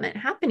much development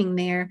happening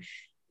there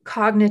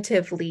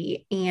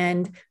cognitively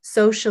and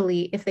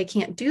socially. If they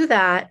can't do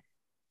that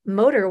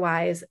motor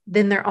wise,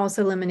 then they're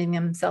also limiting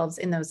themselves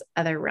in those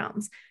other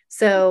realms.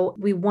 So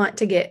we want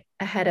to get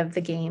ahead of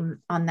the game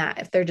on that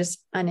if they're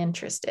just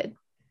uninterested.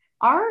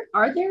 Are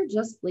there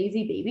just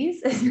lazy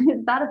babies?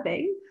 Is that a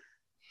thing?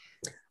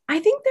 I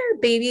think there are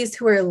babies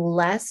who are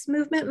less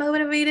movement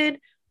motivated,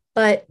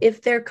 but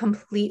if they're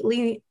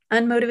completely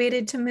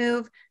unmotivated to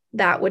move,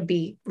 that would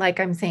be, like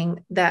I'm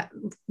saying, that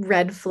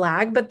red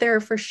flag. But there are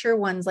for sure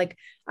ones, like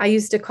I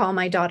used to call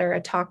my daughter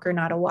a talker,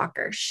 not a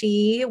walker.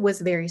 She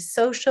was very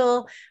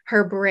social.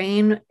 Her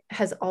brain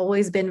has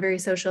always been very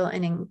social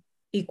and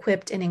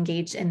equipped and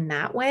engaged in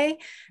that way.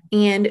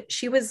 And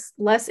she was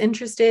less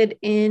interested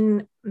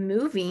in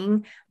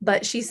moving,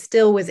 but she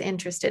still was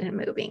interested in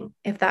moving,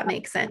 if that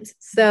makes sense.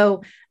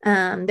 So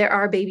there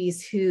are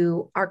babies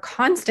who are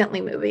constantly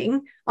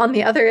moving on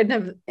the other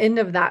end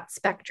of that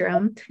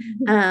spectrum,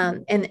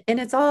 and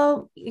it's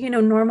all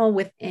normal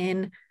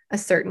within a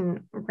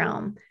certain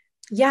realm.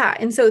 Yeah,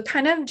 and so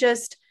kind of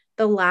just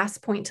the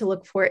last point to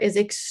look for is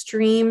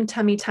extreme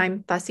tummy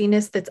time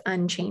fussiness that's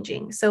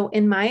unchanging. So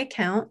in my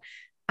account,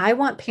 I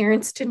want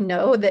parents to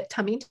know that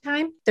tummy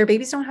time, their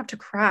babies don't have to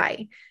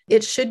cry.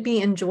 It should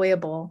be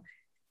enjoyable.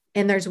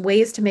 And there's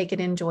ways to make it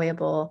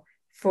enjoyable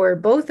for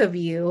both of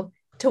you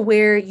to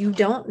where you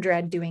don't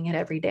dread doing it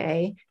every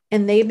day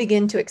and they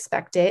begin to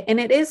expect it. And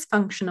it is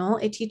functional.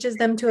 It teaches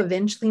them to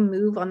eventually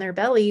move on their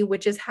belly,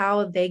 which is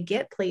how they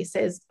get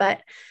places.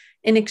 But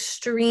an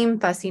extreme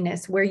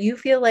fussiness where you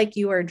feel like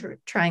you are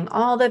trying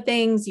all the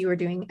things, you are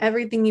doing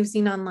everything you've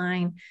seen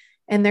online,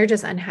 and they're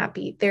just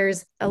unhappy.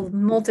 There's a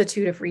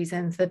multitude of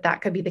reasons that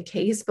that could be the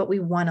case, but we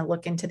want to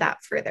look into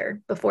that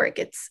further before it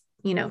gets,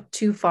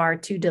 too far,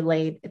 too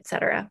delayed,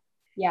 etc.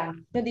 Yeah.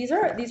 No, these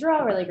are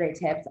all really great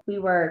tips. We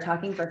were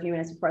talking for a few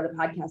minutes before the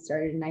podcast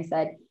started, and I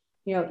said,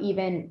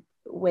 even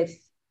with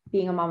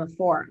being a mom of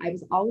four, I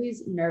was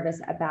always nervous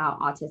about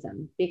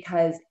autism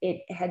because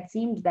it had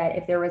seemed that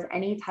if there was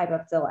any type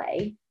of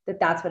delay,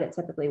 that's what it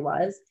typically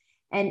was.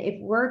 And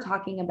if we're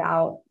talking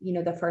about,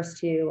 the first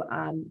two,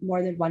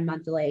 more than 1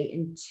 month delay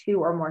in two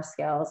or more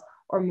skills,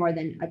 or more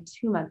than a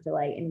 2 month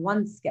delay in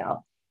one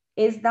skill,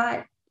 is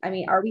that, I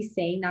mean, are we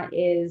saying that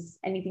is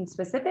anything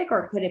specific,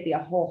 or could it be a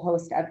whole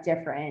host of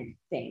different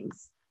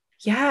things?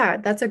 Yeah,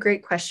 that's a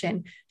great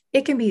question.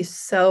 It can be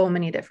so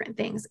many different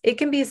things. It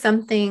can be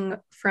something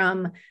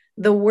from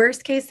the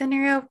worst case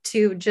scenario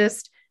to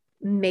just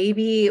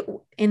maybe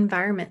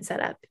environment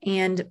setup.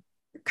 And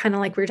kind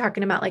of like we were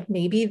talking about, like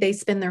maybe they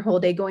spend their whole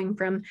day going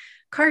from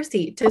car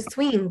seat to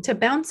swing to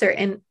bouncer.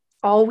 And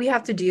all we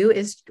have to do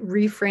is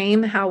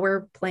reframe how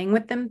we're playing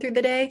with them through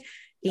the day,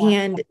 Yeah.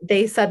 and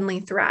they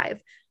suddenly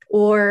thrive.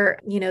 Or,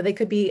 they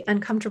could be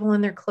uncomfortable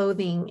in their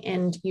clothing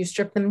and you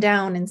strip them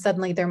down and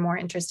suddenly they're more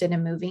interested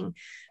in moving.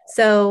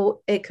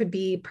 So it could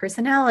be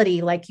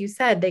personality. Like you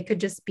said, they could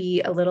just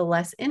be a little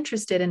less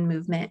interested in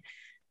movement.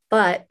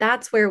 But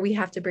that's where we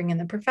have to bring in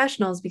the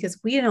professionals, because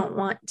we don't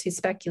want to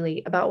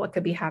speculate about what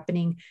could be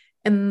happening.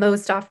 And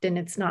most often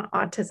it's not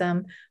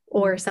autism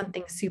or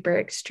something super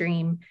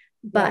extreme,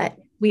 Yeah. but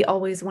we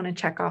always want to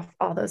check off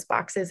all those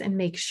boxes and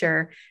make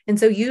sure. And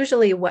so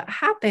usually what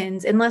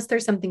happens, unless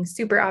there's something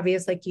super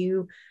obvious, like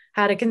you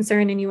had a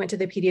concern and you went to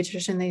the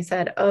pediatrician, they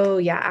said, oh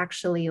yeah,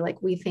 actually,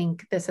 like we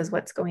think this is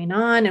what's going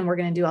on and we're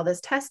going to do all this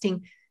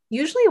testing.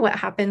 Usually what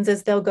happens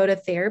is they'll go to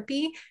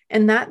therapy,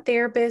 and that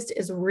therapist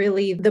is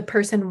really the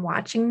person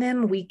watching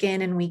them week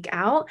in and week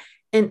out.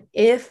 And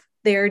if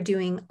they're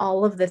doing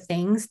all of the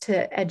things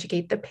to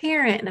educate the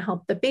parent and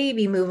help the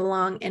baby move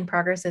along and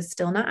progress is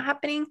still not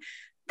happening,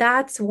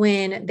 that's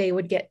when they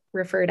would get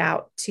referred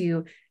out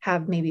to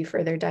have maybe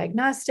further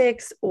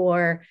diagnostics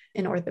or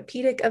an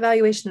orthopedic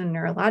evaluation, a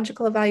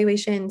neurological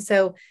evaluation.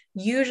 So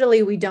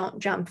usually we don't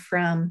jump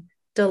from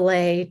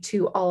delay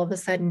to all of a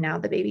sudden now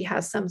the baby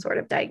has some sort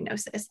of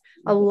diagnosis.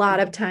 A lot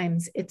of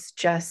times it's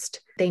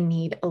just they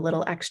need a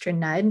little extra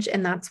nudge,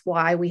 and that's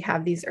why we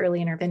have these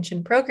early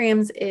intervention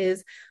programs.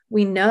 Is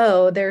we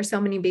know there are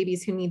so many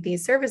babies who need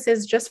these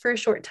services just for a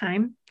short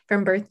time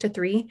from birth to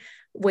 3,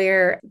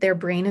 where their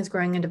brain is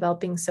growing and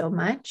developing so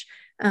much,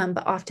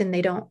 but often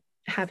they don't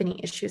have any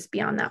issues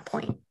beyond that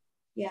point.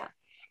 Yeah.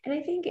 And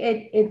I think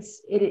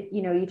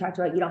you talked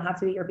about, you don't have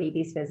to be your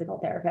baby's physical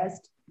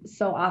therapist.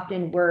 So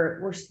often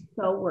we're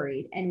so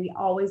worried, and we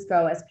always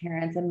go as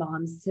parents and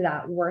moms to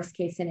that worst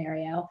case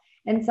scenario.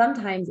 And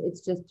sometimes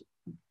it's just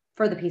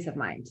for the peace of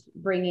mind,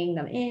 bringing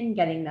them in,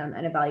 getting them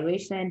an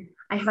evaluation.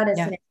 I had a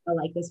scenario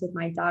like this with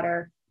my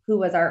daughter, who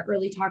was our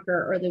early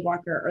talker, early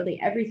walker, early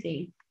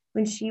everything.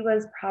 When she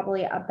was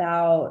probably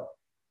about,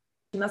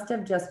 she must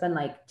have just been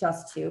like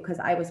just two, because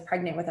I was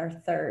pregnant with our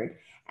third.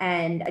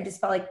 And I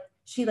just felt like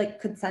she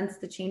like could sense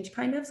the change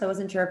kind of. So I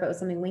wasn't sure if it was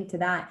something linked to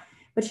that,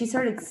 but she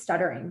started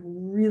stuttering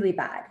really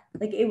bad.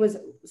 Like it was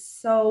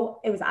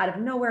out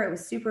of nowhere. It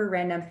was super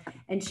random.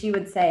 And she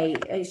would say,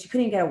 she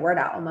couldn't even get a word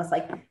out, almost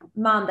like,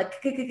 mom,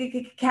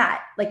 the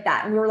cat, like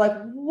that. And we were like,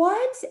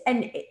 what?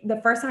 And the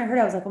first time I heard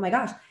it, I was like, oh my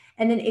gosh.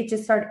 And then it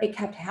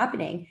kept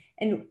happening.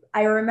 And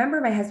I remember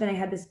my husband and I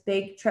had this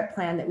big trip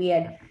plan that we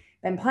had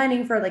been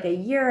planning for like a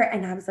year.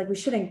 And I was like, we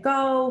shouldn't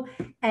go.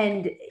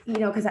 And,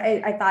 because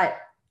I thought,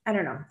 I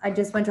don't know, I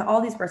just went to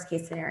all these worst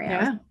case scenarios.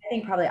 Yeah. I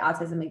think probably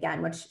autism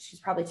again, which she's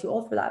probably too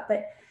old for that.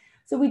 But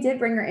so we did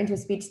bring her into a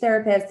speech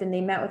therapist, and they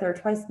met with her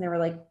twice, and they were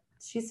like,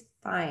 she's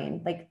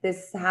fine. Like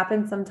this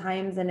happens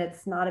sometimes and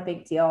it's not a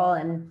big deal.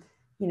 And,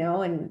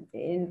 and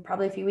in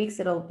probably a few weeks,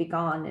 it'll be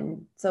gone.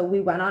 And so we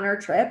went on our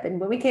trip, and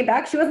when we came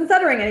back, she wasn't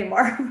stuttering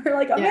anymore. We're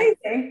like,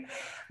 amazing.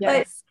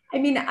 Yes. But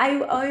I mean,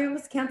 I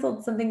almost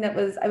canceled something that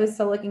I was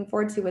so looking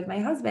forward to with my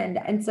husband.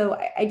 And so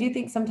I do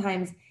think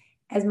sometimes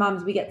as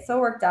moms, we get so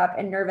worked up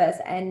and nervous,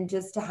 and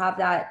just to have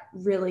that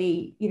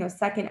really,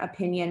 second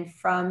opinion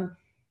from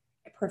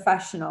a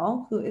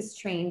professional who is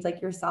trained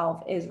like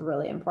yourself is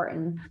really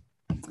important.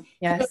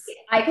 Yes. So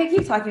I could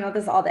keep talking about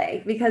this all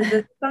day, because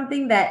this is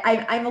something that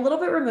I'm a little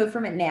bit removed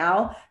from it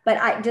now, but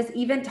I just,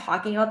 even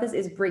talking about this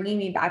is bringing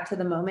me back to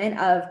the moment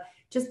of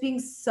just being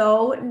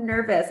so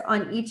nervous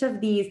on each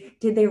of these.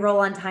 Did they roll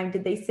on time?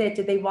 Did they sit?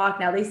 Did they walk?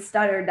 Now they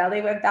stuttered. Now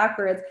they went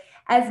backwards.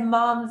 As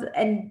moms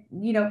and,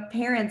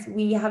 parents,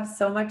 we have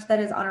so much that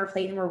is on our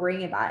plate and we're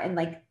worrying about. And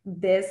like,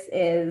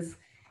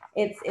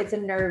 it's a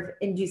nerve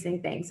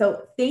inducing thing.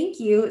 So thank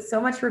you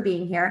so much for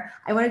being here.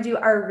 I want to do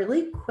our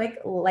really quick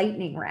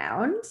lightning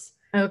round.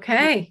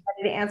 Okay.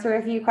 Ready to answer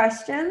a few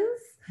questions?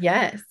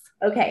 Yes.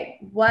 Okay.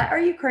 What are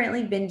you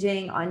currently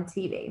binging on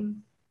TV?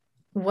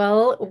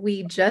 Well,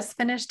 we just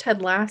finished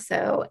Ted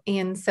Lasso,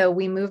 and so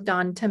we moved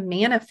on to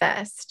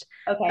Manifest,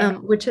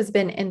 which has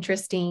been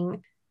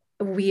interesting.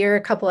 We're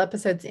a couple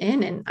episodes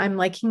in, and I'm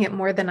liking it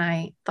more than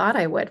I thought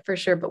I would, for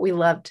sure, but we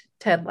loved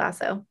Ted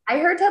Lasso. I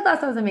heard Ted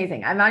Lasso is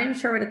amazing. I'm not even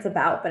sure what it's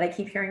about, but I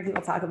keep hearing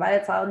people talk about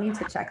it, so I'll need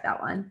to check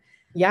that one.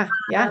 Yeah.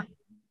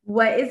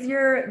 What is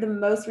the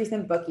most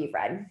recent book you've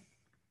read?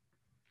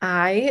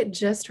 I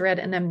just read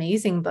an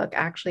amazing book,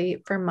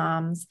 actually, for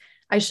moms.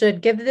 I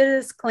should give the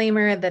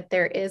disclaimer that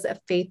there is a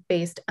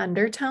faith-based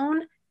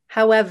undertone.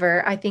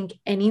 However, I think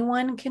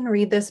anyone can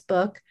read this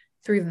book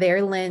through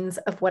their lens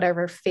of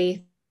whatever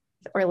faith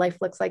or life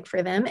looks like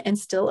for them and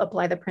still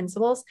apply the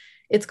principles.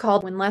 It's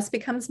called When Less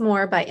Becomes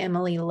More by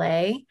Emily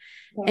Lay,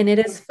 and it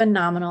is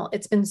phenomenal.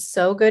 It's been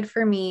so good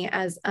for me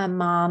as a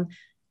mom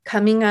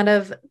coming out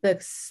of the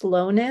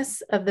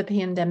slowness of the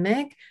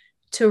pandemic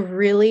to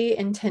really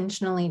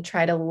intentionally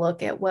try to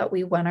look at what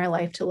we want our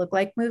life to look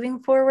like moving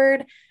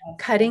forward,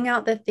 cutting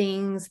out the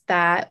things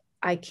that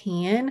I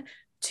can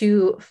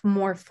to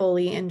more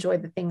fully enjoy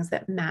the things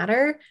that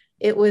matter.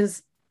 It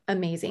was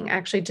amazing. I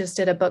actually just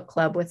did a book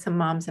club with some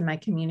moms in my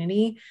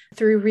community.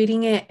 Through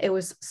reading it, it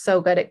was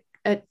so good.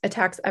 It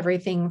attacks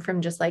everything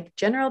from just like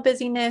general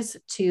busyness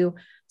to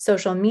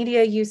social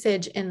media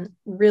usage, and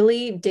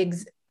really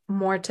digs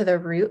more to the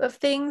root of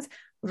things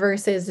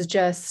versus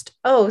just,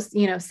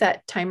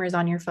 set timers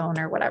on your phone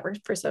or whatever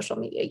for social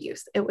media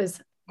use. It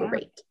was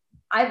great.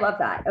 I love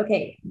that.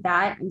 Okay.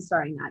 I'm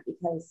starting that,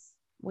 because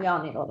we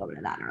all need a little bit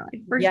of that in our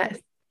life. Yes.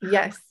 Sure.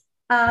 Yes.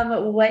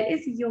 What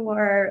is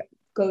your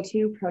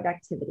go-to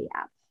productivity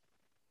app?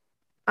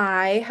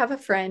 I have a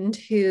friend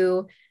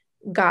who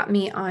got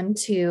me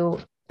onto,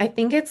 I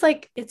think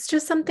it's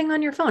just something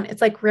on your phone.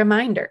 It's like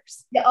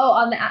reminders. Yeah. Oh,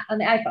 on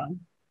the iPhone.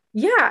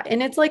 Yeah.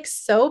 And it's like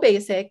so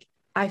basic.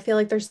 I feel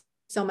like there's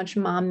so much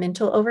mom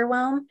mental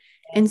overwhelm.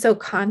 And so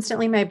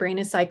constantly my brain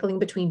is cycling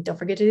between, don't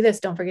forget to do this,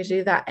 don't forget to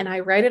do that. And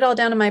I write it all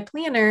down in my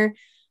planner.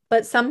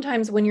 But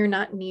sometimes when you're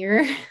not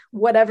near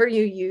whatever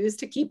you use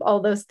to keep all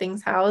those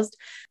things housed,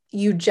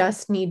 you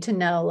just need to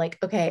know, like,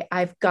 okay,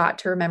 I've got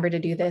to remember to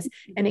do this.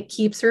 And it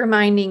keeps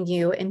reminding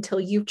you until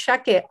you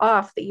check it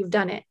off that you've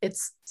done it.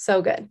 It's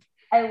so good.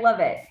 I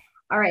love it.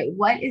 All right.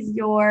 What is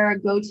your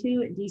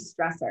go-to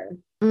de-stressor?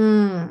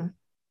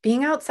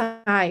 Being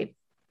outside.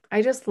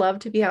 I just love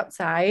to be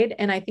outside.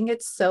 And I think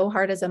it's so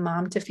hard as a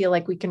mom to feel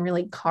like we can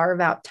really carve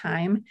out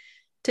time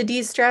to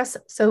de-stress.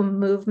 So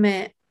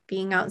movement,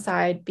 being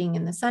outside, being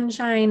in the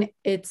sunshine.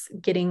 It's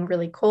getting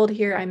really cold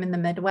here. I'm in the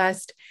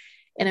Midwest,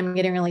 and I'm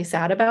getting really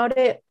sad about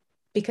it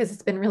because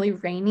it's been really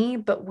rainy,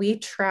 but we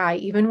try,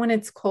 even when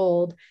it's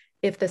cold,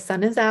 if the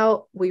sun is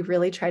out, we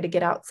really try to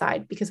get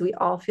outside because we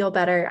all feel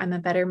better. I'm a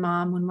better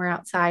mom when we're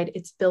outside.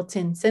 It's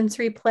built-in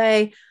sensory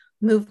play.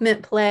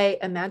 movement play,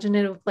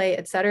 imaginative play,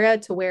 etc.,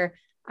 to where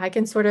I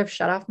can sort of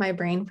shut off my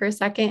brain for a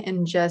second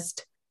and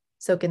just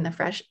soak in the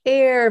fresh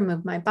air,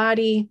 move my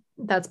body.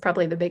 That's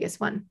probably the biggest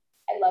one.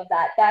 I love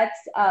that. That's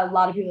a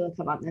lot of people that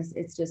come on this.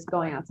 It's just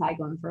going outside,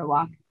 going for a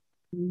walk.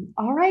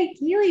 All right,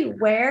 Kailee,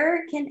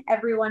 where can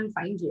everyone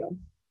find you?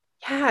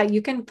 Yeah,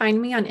 you can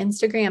find me on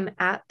Instagram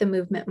at the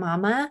Movement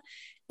Mama,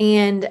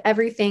 and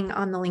everything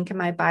on the link in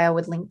my bio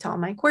would link to all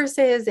my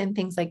courses and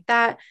things like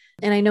that.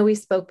 And I know we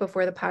spoke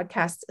before the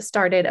podcast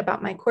started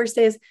about my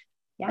courses.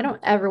 Yeah. I don't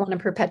ever want to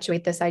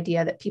perpetuate this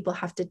idea that people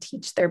have to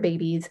teach their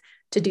babies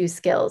to do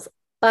skills,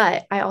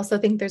 but I also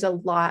think there's a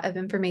lot of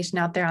information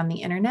out there on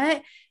the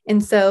internet.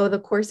 And so the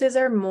courses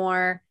are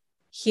more,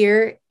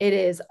 here it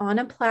is on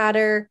a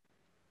platter.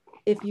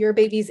 If your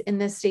baby's in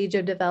this stage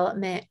of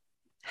development,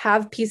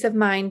 have peace of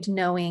mind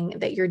knowing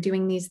that you're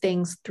doing these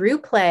things through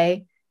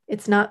play.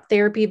 It's not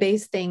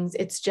therapy-based things.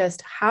 It's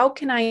just, how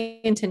can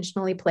I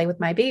intentionally play with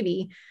my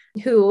baby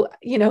who,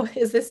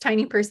 is this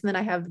tiny person that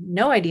I have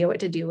no idea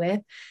what to do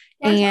with,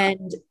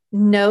 and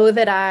know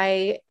that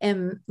I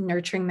am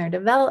nurturing their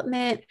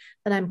development,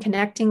 that I'm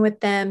connecting with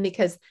them,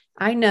 because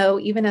I know,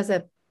 even as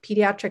a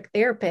pediatric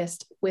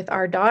therapist with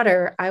our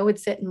daughter, I would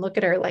sit and look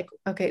at her like,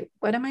 okay,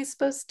 what am I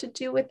supposed to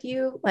do with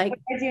you? Like,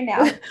 what do I do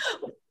now?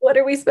 What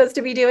are we supposed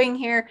to be doing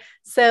here?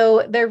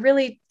 So they're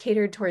really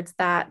catered towards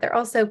that. They're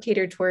also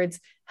catered towards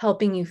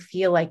helping you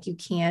feel like you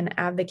can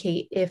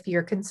advocate if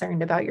you're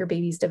concerned about your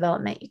baby's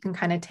development. You can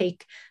kind of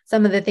take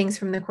some of the things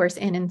from the course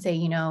in and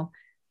say,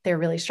 they're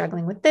really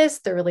struggling with this.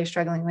 They're really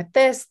struggling with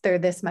this. They're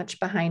this much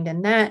behind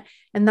in that.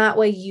 And that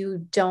way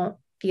you don't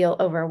feel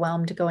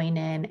overwhelmed going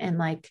in and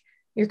like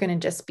you're going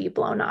to just be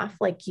blown off.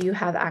 Like, you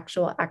have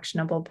actual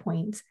actionable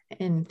points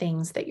and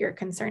things that you're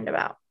concerned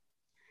about.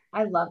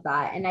 I love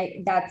that.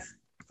 And that's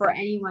for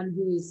anyone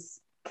who's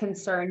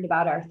concerned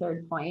about our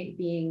third point,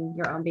 being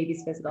your own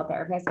baby's physical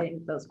therapist. I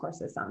think those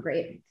courses sound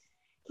great.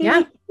 Kailee, yeah.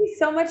 Thank you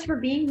so much for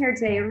being here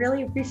today. I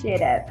really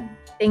appreciate it.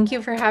 Thank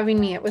you for having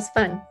me. It was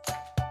fun.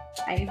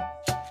 Bye.